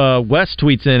 Also, Wes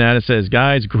tweets in at it, says,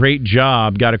 "Guys, great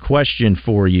job. Got a question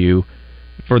for you.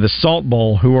 For the Salt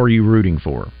Bowl, who are you rooting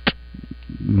for?"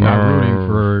 Not rooting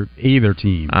for either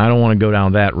team. I don't want to go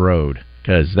down that road,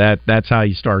 because that's how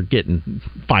you start getting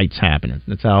fights happening.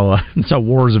 That's how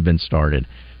wars have been started.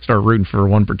 Start rooting for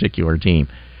one particular team.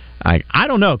 I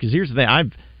don't know, because here's the thing.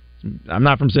 I'm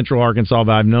not from Central Arkansas,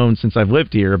 but I've known since I've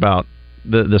lived here about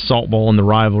the Salt Bowl and the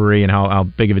rivalry and how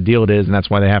big of a deal it is, and that's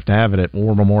why they have to have it at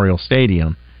War Memorial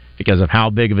Stadium, because of how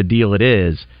big of a deal it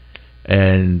is.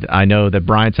 And I know that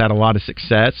Bryant's had a lot of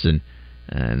success, and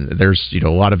there's a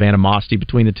lot of animosity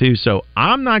between the two. So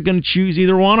I'm not going to choose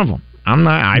either one of them.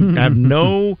 I have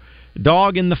no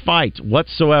dog in the fight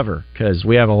whatsoever, because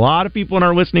we have a lot of people in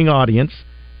our listening audience,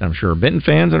 I'm sure Benton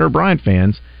fans and our Bryant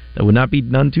fans, that would not be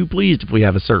none too pleased if we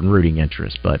have a certain rooting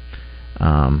interest. But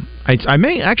I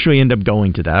may actually end up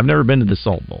going to that. I've never been to the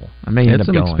Salt Bowl. I may end up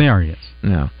going. It's an experience.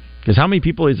 Yeah. Because how many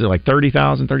people is it? Like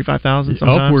 30,000, 35,000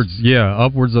 sometimes?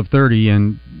 Upwards of 30,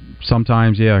 and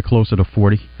sometimes, closer to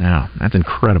 40. Yeah, that's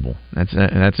incredible.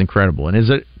 That's incredible. And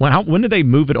is it when did they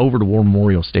move it over to War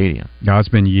Memorial Stadium? No, it's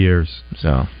been years.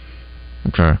 So,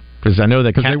 okay. Because I know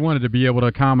that they wanted to be able to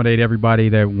accommodate everybody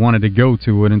that wanted to go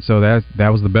to it, and so that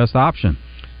was the best option.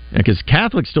 Because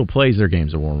Catholic still plays their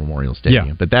games at War Memorial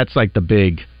Stadium, but that's like the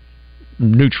big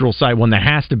neutral site one that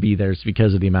has to be there, is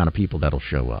because of the amount of people that'll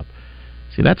show up.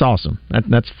 See, that's awesome.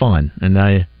 That's fun, and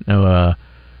I know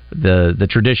the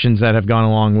traditions that have gone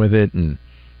along with it, and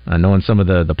knowing some of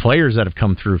the players that have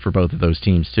come through for both of those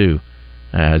teams too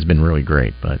has been really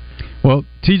great. But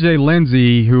T.J.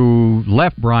 Lindsey, who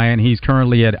left Bryant, he's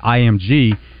currently at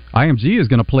IMG. IMG is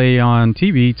going to play on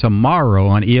TV tomorrow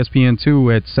on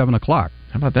ESPN2 at 7 o'clock.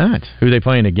 How about that? Who are they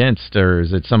playing against, or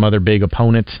is it some other big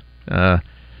opponent?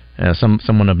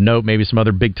 Someone of note, maybe some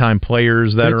other big-time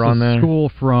players that are on there? It's a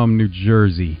school from New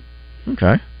Jersey.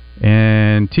 Okay.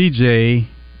 And TJ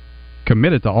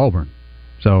committed to Auburn.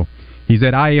 So he's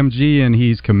at IMG, and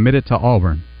he's committed to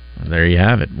Auburn. There you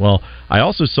have it. Well, I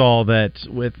also saw that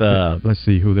with... let's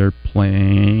see who they're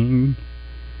playing.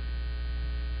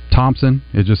 Thompson.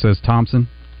 It just says Thompson.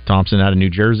 Thompson out of New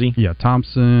Jersey? Yeah,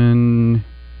 Thompson...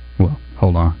 Well,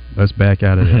 hold on. Let's back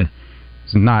out of there.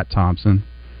 It's not Thompson.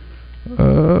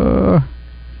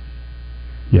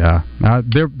 Yeah.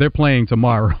 They're playing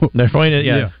tomorrow. They're playing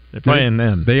They're playing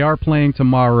them. They are playing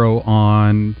tomorrow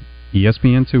on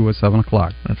ESPN2 at 7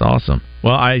 o'clock. That's awesome.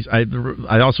 Well, I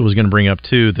also was going to bring up,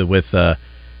 too, that with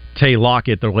Tay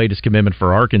Lockett, the latest commitment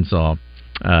for Arkansas,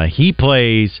 he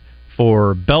plays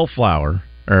for Bellflower,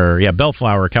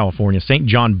 California, St.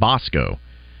 John Bosco.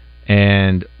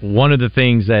 And one of the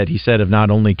things that he said of not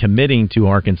only committing to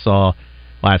Arkansas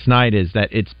last night is that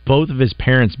it's both of his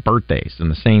parents' birthdays on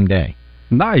the same day.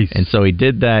 Nice. And so he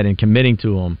did that in committing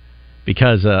to them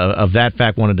because of that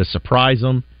fact, wanted to surprise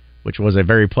them, which was a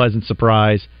very pleasant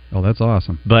surprise. Oh, that's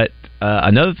awesome. But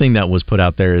another thing that was put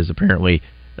out there is apparently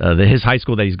his high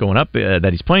school that he's going up, that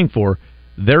he's playing for,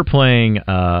 they're playing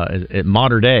at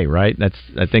Mater Dei, right?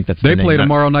 I think that's they play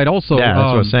tomorrow night also. Yeah, that's what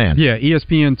I was saying. Yeah,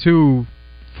 ESPN2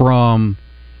 from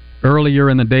earlier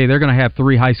in the day, they're going to have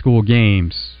 3 high school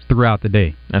games throughout the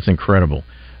day. That's incredible.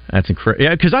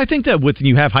 Yeah, because I think that when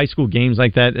you have high school games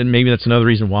like that, and maybe that's another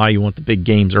reason why you want the big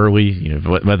games early, you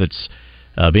know, whether it's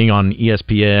being on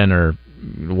ESPN or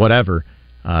whatever,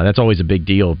 that's always a big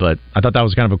deal. But I thought that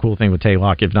was kind of a cool thing with Tay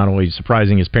Lockett, not only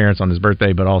surprising his parents on his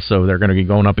birthday, but also they're going to be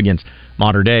going up against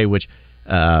Mater Dei, which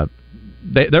they're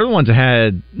the ones that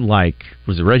had, like,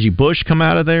 was it Reggie Bush come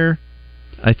out of there?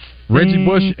 Reggie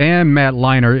Bush and Matt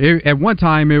Leinart. At one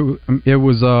time, it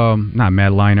was not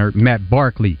Matt Leinart, Matt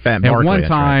Barkley. At one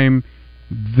time,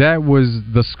 that was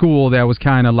the school that was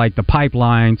kind of like the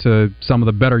pipeline to some of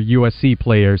the better USC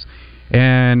players.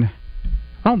 And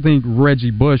I don't think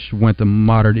Reggie Bush went to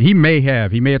Mater Dei. He may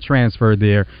have transferred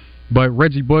there, but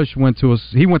Reggie Bush went to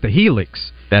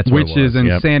Helix, which is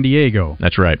in San Diego.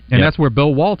 That's right, and that's where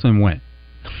Bill Walton went.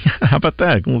 How about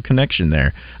that? A little connection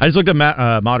there. I just looked at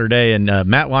Mater Dei, and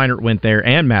Matt Leinart went there,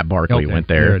 and Matt Barkley went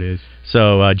there. There it is.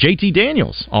 So JT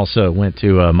Daniels also went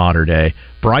to Mater Dei.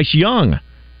 Bryce Young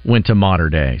went to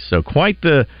Mater Dei. So quite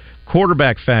the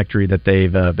quarterback factory that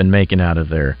they've been making out of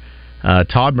there.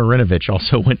 Todd Marinovich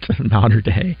also went to Mater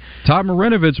Dei. Todd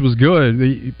Marinovich was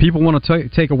good. People want to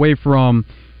take away from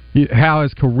how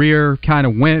his career kind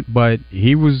of went, but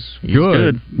he was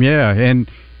good. Yeah, and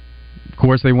of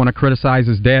course, they want to criticize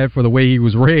his dad for the way he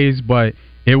was raised, but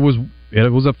it was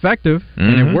effective,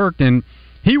 and it worked. And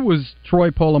he was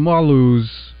Troy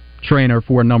Polamalu's trainer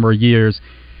for a number of years,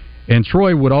 and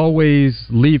Troy would always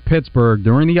leave Pittsburgh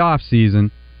during the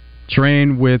off-season,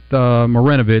 train with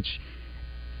Marinovich,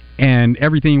 and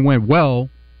everything went well.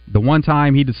 The one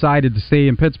time he decided to stay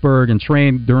in Pittsburgh and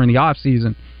train during the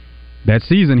off-season, that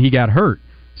season he got hurt.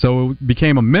 So it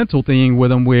became a mental thing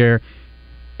with him where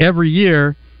every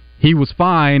year he was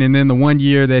fine, and then the one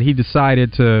year that he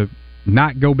decided to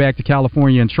not go back to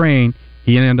California and train,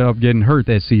 he ended up getting hurt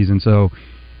that season. So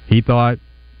he thought,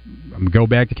 I'm going to go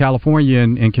back to California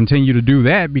and continue to do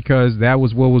that because that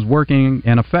was what was working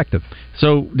and effective.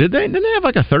 So didn't they have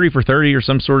like a 30 for 30 or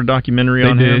some sort of documentary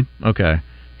on him? Okay.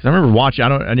 Because I remember watching, I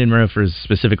didn't remember if it was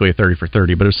specifically a 30 for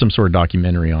 30, but it was some sort of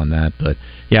documentary on that. But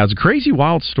yeah, it was a crazy,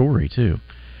 wild story, too.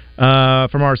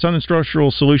 From our Southern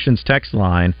Structural Solutions text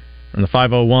line, from the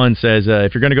 501 says,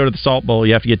 if you're going to go to the Salt Bowl,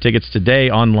 you have to get tickets today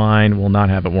online. We'll not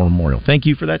have it War Memorial. Thank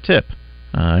you for that tip.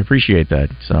 I appreciate that.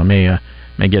 So I may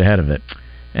get ahead of it.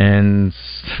 And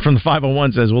from the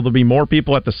 501 says, will there be more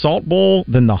people at the Salt Bowl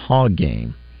than the Hog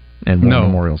game at War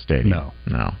Memorial Stadium?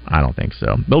 No, I don't think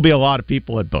so. There'll be a lot of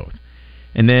people at both.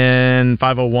 And then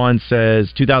 501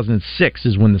 says 2006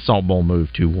 is when the Salt Bowl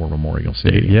moved to War Memorial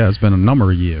Stadium. Yeah, it's been a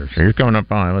number of years. So you're coming up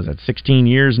on, was that 16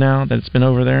 years now that it's been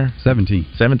over there? 17.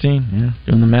 17? Yeah,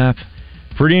 doing the math.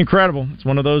 Pretty incredible. It's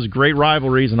one of those great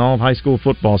rivalries in all of high school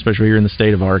football, especially here in the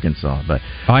state of Arkansas. But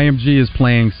IMG is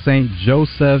playing St.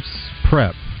 Joseph's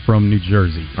Prep from New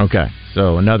Jersey. Okay,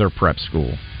 so another prep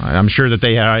school. I'm sure that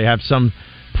they have some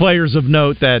players of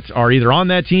note that are either on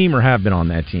that team or have been on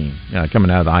that team coming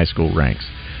out of the high school ranks.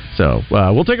 So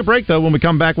we'll take a break, though. When we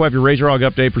come back, we'll have your Razor Hog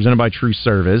update presented by True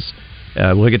Service.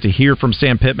 We'll get to hear from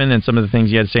Sam Pittman and some of the things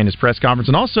he had to say in his press conference,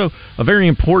 and also a very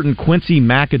important Quincy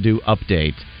McAdoo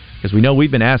update, because we know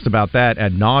we've been asked about that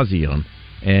ad nauseum,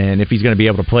 and if he's going to be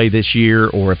able to play this year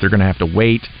or if they're going to have to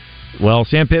wait. Well,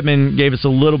 Sam Pittman gave us a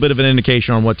little bit of an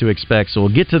indication on what to expect, so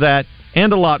we'll get to that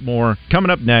and a lot more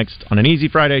coming up next on an Easy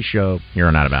Friday show here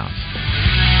on Out of Bounds.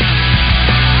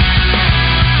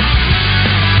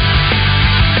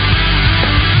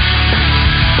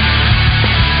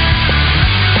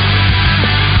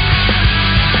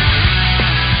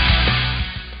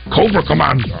 Cobra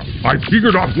Commander, I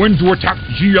figured out when to attack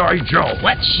G.I. Joe.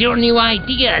 What's your new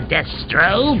idea,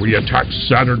 Destro? We attack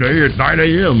Saturday at 9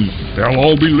 a.m. They'll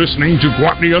all be listening to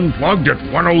Gwatney Unplugged at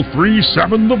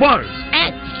 103.7 The Buzz.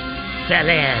 Excellent.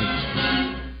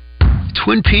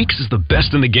 Twin Peaks is the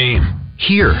best in the game.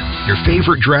 Here, your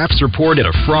favorite drafts are poured at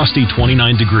a frosty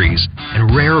 29 degrees,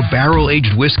 and rare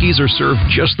barrel-aged whiskeys are served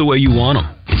just the way you want them.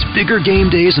 It's bigger game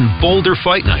days and bolder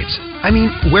fight nights. I mean,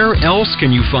 where else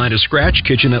can you find a scratch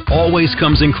kitchen that always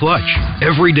comes in clutch?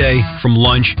 Every day, from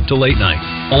lunch to late night.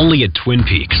 Only at Twin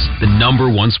Peaks, the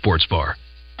 #1 sports bar.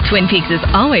 Twin Peaks is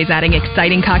always adding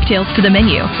exciting cocktails to the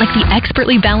menu, like the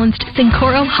expertly balanced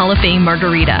Sincoro Hall of Fame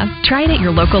Margarita. Try it at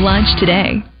your local lodge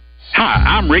today.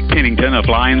 Hi, I'm Rick Pennington of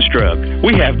Lions Drug.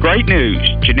 We have great news.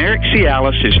 Generic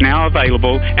Cialis is now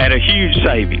available at a huge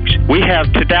savings. We have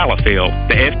Tadalafil,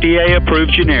 the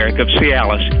FDA-approved generic of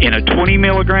Cialis, in a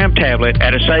 20-milligram tablet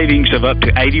at a savings of up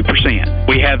to 80%.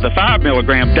 We have the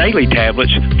 5-milligram daily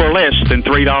tablets for less than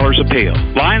 $3 a pill.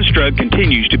 Lions Drug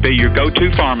continues to be your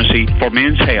go-to pharmacy for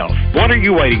men's health. What are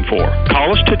you waiting for?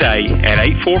 Call us today at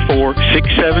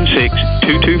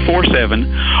 844-676-2247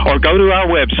 or go to our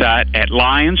website at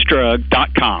lionsdrug.com.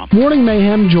 Morning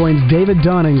Mayhem joins David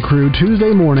Dunn and crew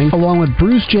Tuesday morning along with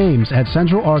Bruce James at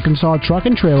Central Arkansas Truck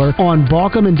and Trailer on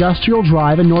Balcom Industrial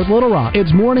Drive in North Little Rock.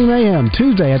 It's Morning Mayhem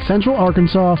Tuesday at Central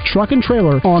Arkansas Truck and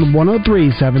Trailer on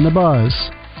 103.7 The Buzz.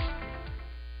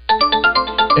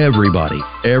 Everybody,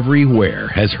 everywhere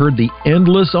has heard the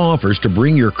endless offers to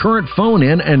bring your current phone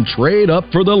in and trade up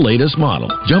for the latest model.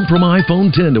 Jump from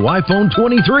iPhone 10 to iPhone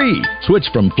 23. Switch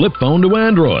from flip phone to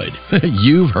Android.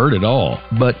 You've heard it all,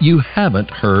 but you haven't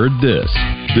heard this.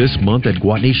 This month at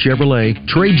Gwatney Chevrolet,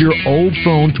 trade your old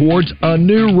phone towards a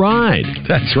new ride.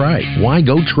 That's right. Why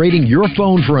go trading your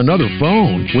phone for another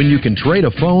phone when you can trade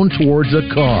a phone towards a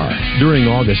car? During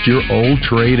August, your old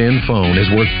trade-in phone is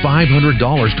worth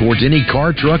 $500 towards any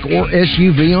car, truck, or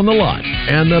SUV on the lot.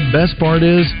 And the best part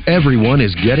is, everyone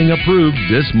is getting approved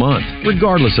this month,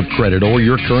 regardless of credit or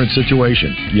your current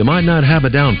situation. You might not have a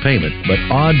down payment, but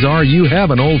odds are you have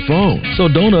an old phone. So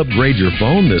don't upgrade your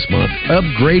phone this month.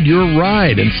 Upgrade your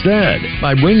ride instead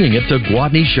by bringing it to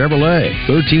Gwatney Chevrolet,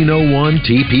 1301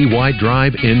 TP White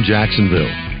Drive in Jacksonville.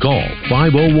 Call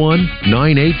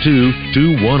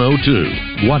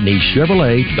 501-982-2102.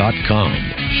 GwatneyChevrolet.com.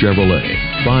 Chevrolet.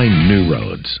 Find new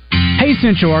roads. Hey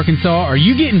Central Arkansas, are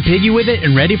you getting piggy with it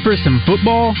and ready for some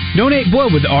football? Donate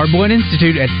blood with the Our Blood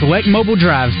Institute at select mobile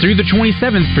drives through the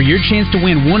 27th for your chance to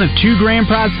win one of 2 grand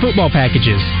prize football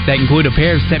packages that include a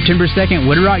pair of September 2nd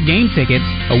Little Rock game tickets,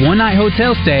 a one-night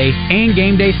hotel stay, and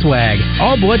game day swag.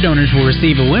 All blood donors will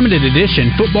receive a limited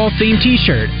edition football-themed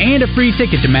t-shirt and a free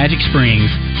ticket to Magic Springs.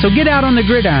 So get out on the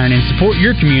gridiron and support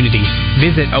your community.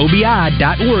 Visit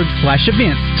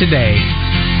obi.org/events today.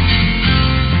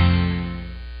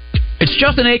 It's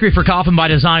Justin Acree for Coffin by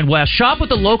Design West. Shop with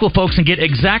the local folks and get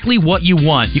exactly what you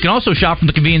want. You can also shop from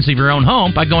the convenience of your own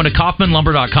home by going to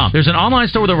KaufmanLumber.com. There's an online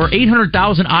store with over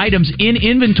 800,000 items in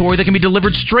inventory that can be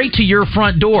delivered straight to your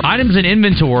front door. Items in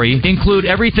inventory include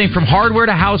everything from hardware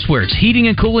to housewares, heating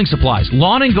and cooling supplies,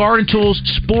 lawn and garden tools,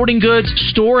 sporting goods,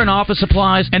 store and office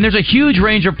supplies, and there's a huge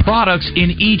range of products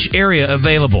in each area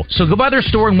available. So go by their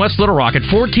store in West Little Rock at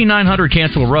 14900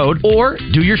 Cantrell Road or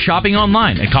do your shopping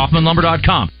online at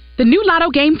KaufmanLumber.com. The new lotto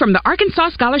game from the Arkansas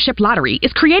Scholarship Lottery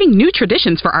is creating new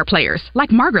traditions for our players, like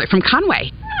Margaret from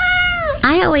Conway.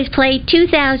 I always play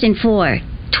 2004,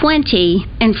 20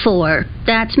 and 4.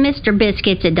 That's Mr.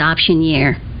 Biscuit's adoption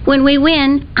year. When we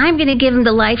win, I'm going to give him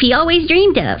the life he always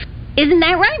dreamed of. Isn't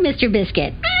that right, Mr.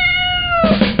 Biscuit?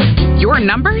 Your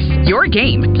numbers, your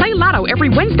game. Play Lotto every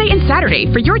Wednesday and Saturday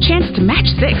for your chance to match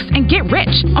 6 and get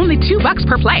rich. Only $2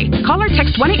 per play. Call or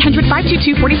text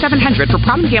 1-800-522-4700 for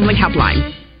Problem Gambling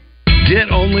Helpline.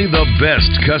 Get only the best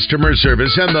customer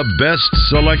service and the best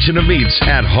selection of meats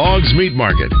at Hogs Meat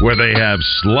Market, where they have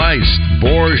sliced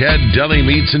boar head deli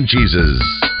meats and cheeses.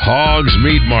 Hogs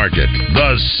Meat Market,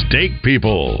 the steak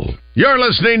people. You're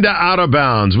listening to Out of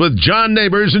Bounds with John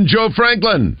Neighbors and Joe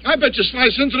Franklin. I bet you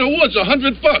slice into the woods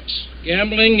 $100.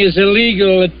 Gambling is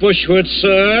illegal at Bushwood,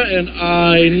 sir, and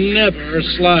I never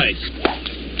slice.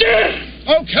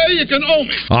 Okay, you can owe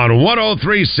me. On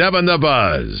 103.7 The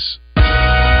Buzz.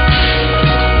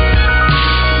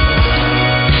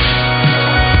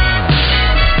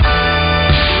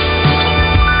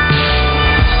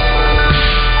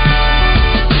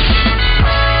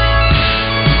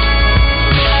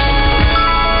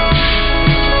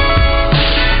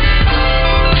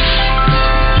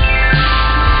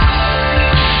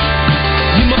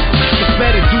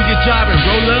 Job and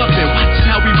roll up and watch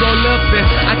how we roll up and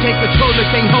I can't control it,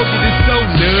 can't hold it, it's so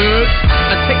nuts.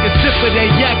 I take a sip of that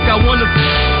yak,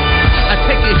 I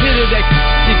take a hit of that,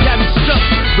 you got me stuck.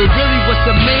 But really what's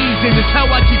amazing is how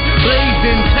I keep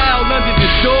blazing, towel under the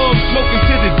door, smoking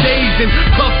to the days and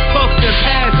puff and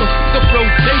pass on the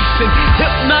rotation.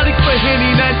 Hypnotic for Henny,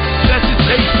 that's a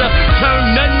chaser. Turn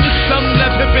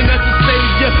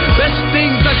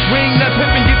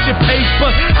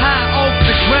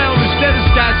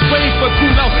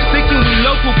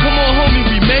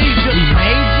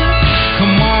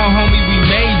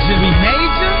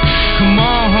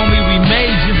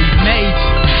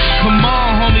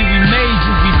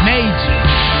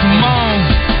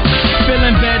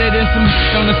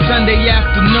on a Sunday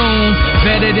afternoon.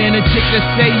 Better than a chick that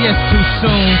say yes too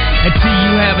soon. Until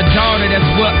you have a daughter,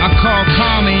 that's what I call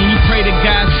common. You pray to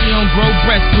God she don't grow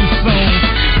breasts too soon.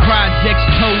 Projects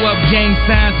toe up, gang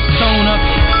signs stone up.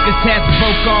 His hats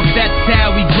broke off, that's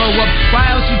how we grow up.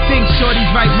 Why else you think shorties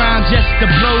write rhymes just to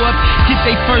blow up? Get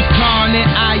they first car and then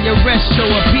IRS show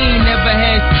up. He ain't never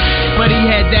had, but he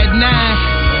had that 9.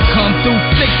 Come through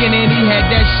flicking and he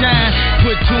had that shine.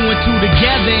 Put 2 and 2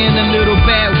 together in a little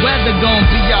bad weather. Gonna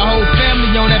be your whole family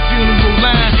on that funeral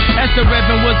line. Ask the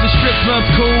Reverend, was the strip club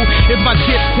cool? If my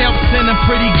tips help send a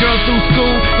pretty girl through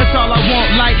school, that's all I want.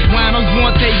 Like winos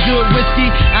want they good whiskey.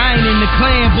 I ain't in the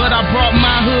clan, but I brought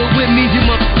my hood with me. You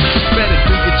better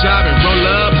do your job and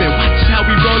roll up and watch how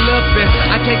we roll up. And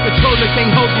I can't control it,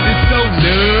 can't hold it, it's so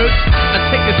nuts. I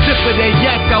take a sip of that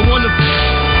yak,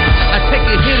 I take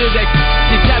a hit of that,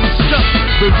 you got me stuck.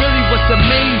 But really what's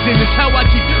amazing is how I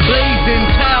keep blazing.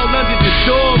 Towel under the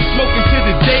door, smoking to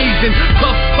the days. And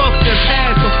puff, puff, and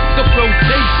pass, the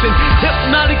rotation.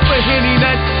 Hypnotic for Henny,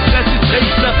 that's a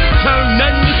chaser. Turn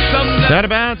nothing to something. That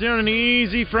about it on an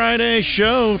easy Friday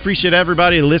show. Appreciate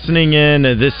everybody listening in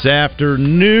this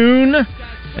afternoon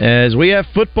as we have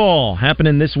football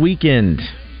happening this weekend.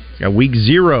 Got week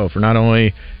 0 for not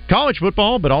only college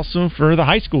football, but also for the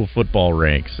high school football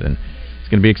ranks. And it's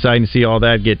going to be exciting to see all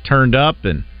that get turned up.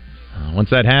 And once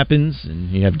that happens,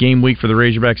 and you have game week for the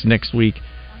Razorbacks next week,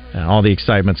 all the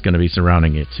excitement's going to be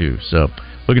surrounding it too. So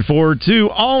looking forward to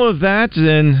all of that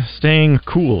and staying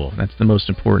cool. That's the most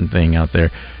important thing out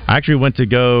there. I actually went to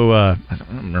go, I don't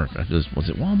remember if it was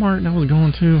it Walmart I was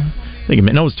going to? I think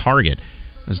it was Target.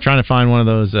 I was trying to find one of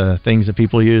those things that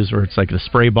people use where it's like the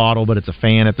spray bottle, but it's a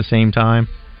fan at the same time.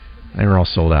 They were all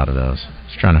sold out of those.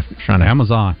 Just trying to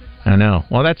Amazon. I know.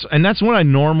 Well, that's what I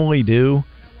normally do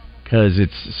because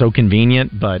it's so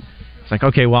convenient. But it's like,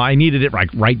 okay, well, I needed it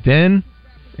right then.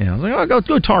 And I was like, oh,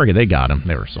 go Target. They got them.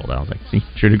 They were sold out. I was like, see,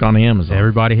 should have gone to Amazon.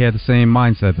 Everybody had the same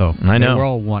mindset, though. I know. They were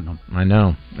all wanting them. I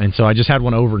know. And so I just had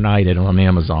one overnighted on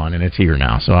Amazon, and it's here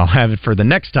now. So I'll have it for the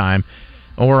next time,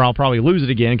 or I'll probably lose it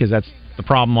again because that's the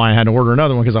problem why I had to order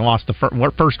another one because I lost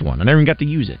the first one. I never even got to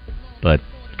use it. But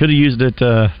could have used it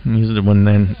when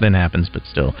then happens, but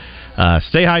still.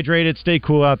 Stay hydrated, stay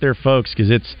cool out there, folks, because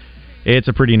it's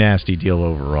a pretty nasty deal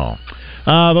overall.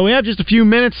 But we have just a few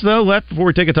minutes, though, left before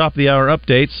we take a top-of-the-hour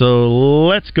update, so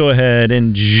let's go ahead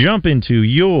and jump into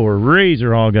your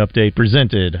Razor Hog update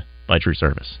presented by True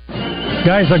Service.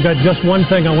 Guys, I've got just one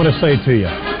thing I want to say to you.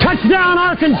 Touchdown,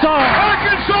 Arkansas!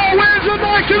 Arkansas wins the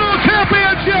national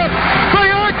championship! The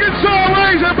Arkansas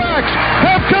Razorbacks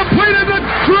have completed the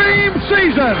dream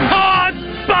season!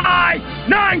 On by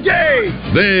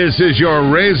 90! This is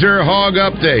your Razor Hog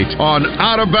Update on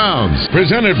Out of Bounds,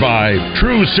 presented by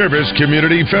True Service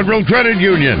Community Federal Credit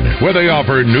Union, where they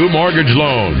offer new mortgage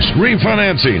loans,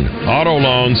 refinancing, auto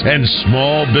loans, and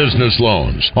small business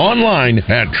loans. Online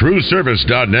at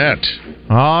trueservice.net.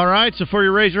 All right, so for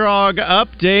your Razor Hog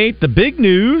update, the big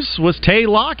news was Tay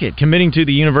Lockett committing to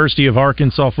the University of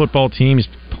Arkansas football team. He's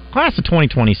class of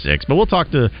 2026, but we'll talk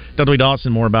to Dudley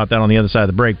Dawson more about that on the other side of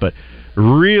the break. But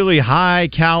really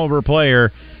high-caliber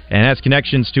player and has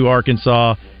connections to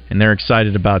Arkansas, and they're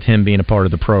excited about him being a part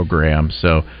of the program.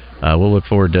 So we'll look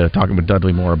forward to talking with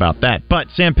Dudley more about that. But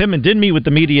Sam Pittman did meet with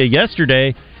the media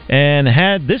yesterday and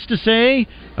had this to say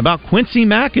about Quincy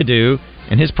McAdoo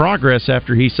and his progress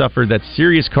after he suffered that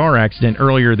serious car accident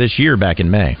earlier this year back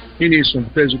in May. He needs some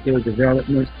physical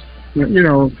development. You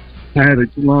know, I had a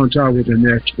long talk with him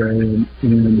yesterday,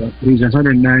 and he's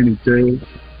 192.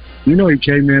 You know, he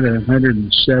came in at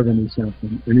 170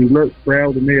 something, and he looked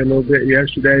frail to me a little bit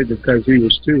yesterday because he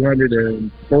was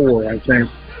 204, I think,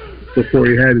 before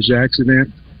he had his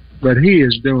accident. But he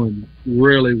is doing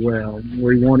really well.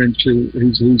 We want him to.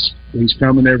 He's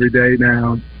coming every day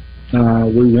now.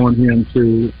 We want him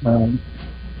to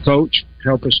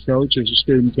help us coach as a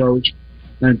student coach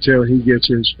until he gets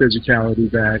his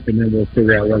physicality back, and then we'll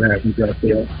figure out what happens out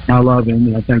there. I love him,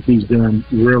 and I think he's doing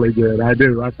really good. I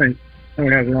do. I think I'm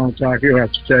going to have a long talk. He'll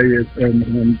have to tell you, and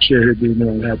I'm sure he'll be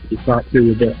more than happy to talk to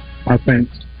you, but I think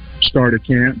start of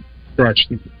camp crushed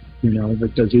him,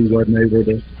 because he wasn't able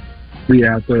to be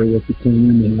out there with the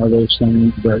team and all those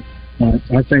things. But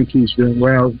I think he's doing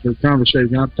well. The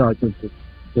conversation, I'm talking for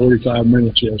 45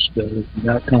 minutes yesterday.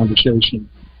 That conversation,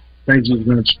 I think he's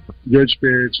in good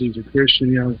spirits. He's a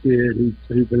Christian young kid.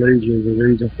 He believes there's a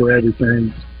reason for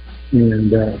everything,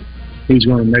 and he's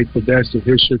going to make the best of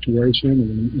his situation,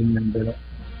 and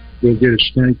we'll get his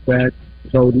strength back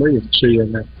totally and see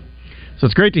him. So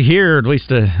it's great to hear, at least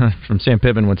from Sam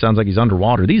Pittman, when it sounds like he's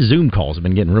underwater. These Zoom calls have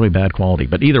been getting really bad quality.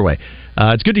 But either way,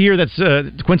 it's good to hear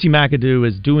that Quincy McAdoo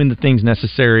is doing the things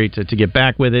necessary to get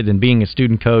back with it, and being a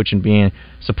student coach and being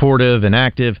supportive and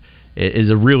active is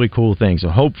a really cool thing. So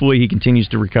hopefully he continues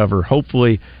to recover.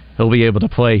 Hopefully he'll be able to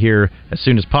play here as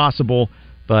soon as possible.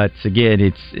 But again,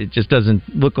 it just doesn't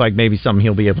look like maybe something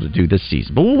he'll be able to do this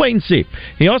season. But we'll wait and see.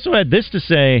 He also had this to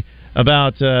say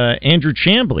about Andrew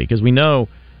Chambly, because we know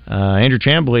Andrew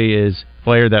Chambly is a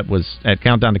player that was at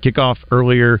Countdown to Kickoff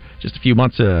earlier, just a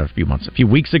few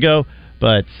weeks ago.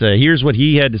 But here's what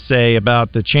he had to say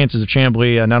about the chances of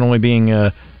Chambly not only being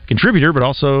a contributor, but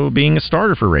also being a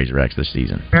starter for Razorbacks this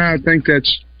season. I think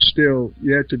that's still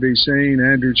yet to be seen.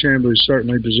 Andrew Chambly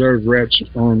certainly deserved reps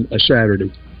on a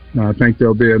Saturday. I think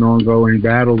there'll be an ongoing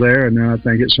battle there, and then I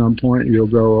think at some point you'll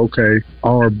go, okay,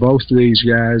 are both of these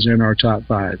guys in our top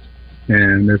 5?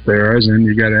 And if there isn't,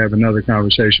 you got to have another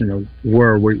conversation of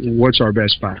what's our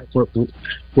best 5?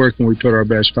 Where can we put our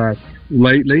best 5?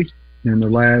 Lately, in the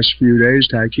last few days,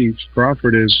 Tykeith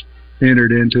Crawford has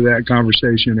entered into that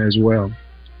conversation as well.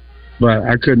 But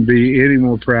I couldn't be any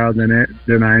more proud than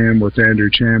I am with Andrew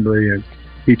Chambly, and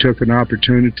he took an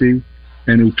opportunity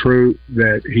and he proved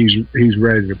that he's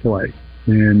ready to play.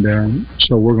 And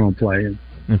so we're going to play him.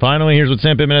 And finally, here's what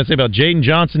Sam Pittman had to say about Jaden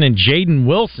Johnson and Jaden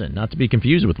Wilson, not to be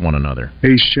confused with one another.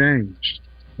 He's changed.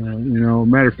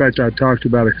 Matter of fact, I talked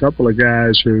about a couple of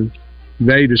guys who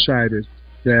they decided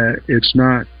that it's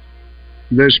not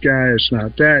this guy, it's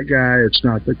not that guy, it's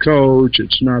not the coach,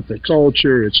 it's not the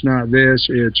culture, it's not this,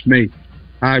 it's me.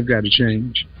 I've got to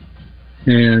change.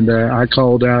 And I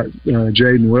called out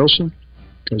Jaden Wilson,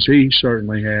 because he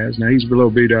certainly has. Now, he's a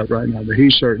little beat up right now, but he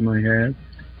certainly has.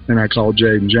 And I called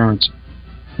Jaden Johnson.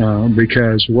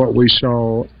 Because what we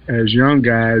saw as young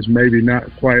guys, maybe not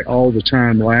quite all the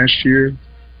time last year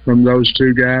from those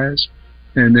two guys,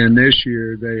 and then this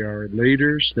year they are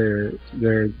leaders.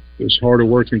 They're as harder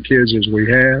working kids as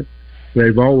we have.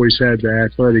 They've always had the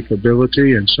athletic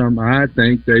ability, and I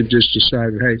think they've just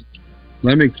decided, hey,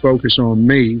 let me focus on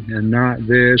me and not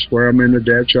this, where I'm in the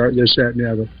depth chart, this, that, and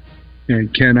the other,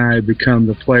 and can I become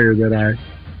the player that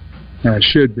I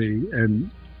should be? And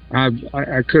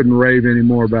I couldn't rave any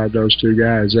more about those two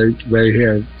guys. They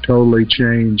have totally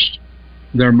changed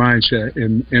their mindset,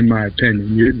 in my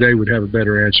opinion. They would have a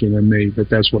better answer than me, but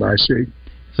that's what I see.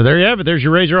 So there you have it. There's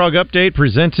your Razor Hog update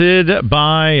presented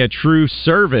by A True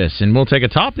Service. And we'll take a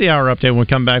top of the hour update. When we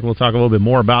come back, we'll talk a little bit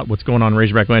more about what's going on in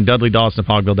Razorback Land. Dudley Dawson of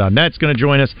Hogville.net is going to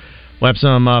join us. We'll have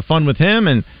some fun with him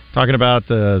and talking about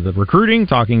the recruiting,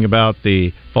 talking about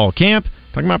the fall camp,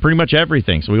 talking about pretty much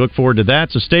everything. So we look forward to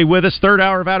that. So stay with us. Third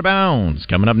hour of Out of Bounds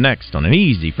coming up next on an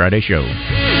Easy Friday show.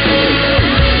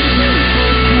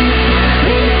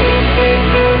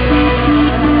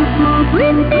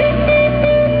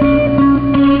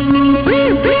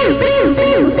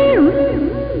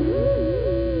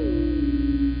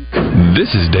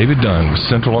 This is David Dunn with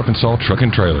Central Arkansas Truck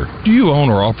and Trailer. Do you own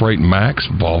or operate Max,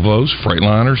 Volvos,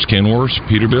 Freightliners, Kenworths,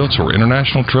 Peterbilts, or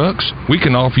international trucks? We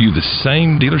can offer you the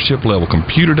same dealership-level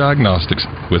computer diagnostics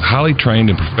with highly trained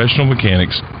and professional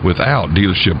mechanics without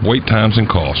dealership wait times and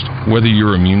cost. Whether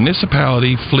you're a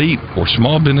municipality, fleet, or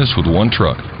small business with one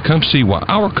truck, come see why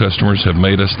our customers have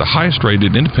made us the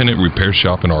highest-rated independent repair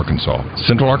shop in Arkansas.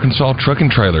 Central Arkansas Truck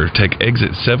and Trailer. Take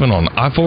exit 7 on I-4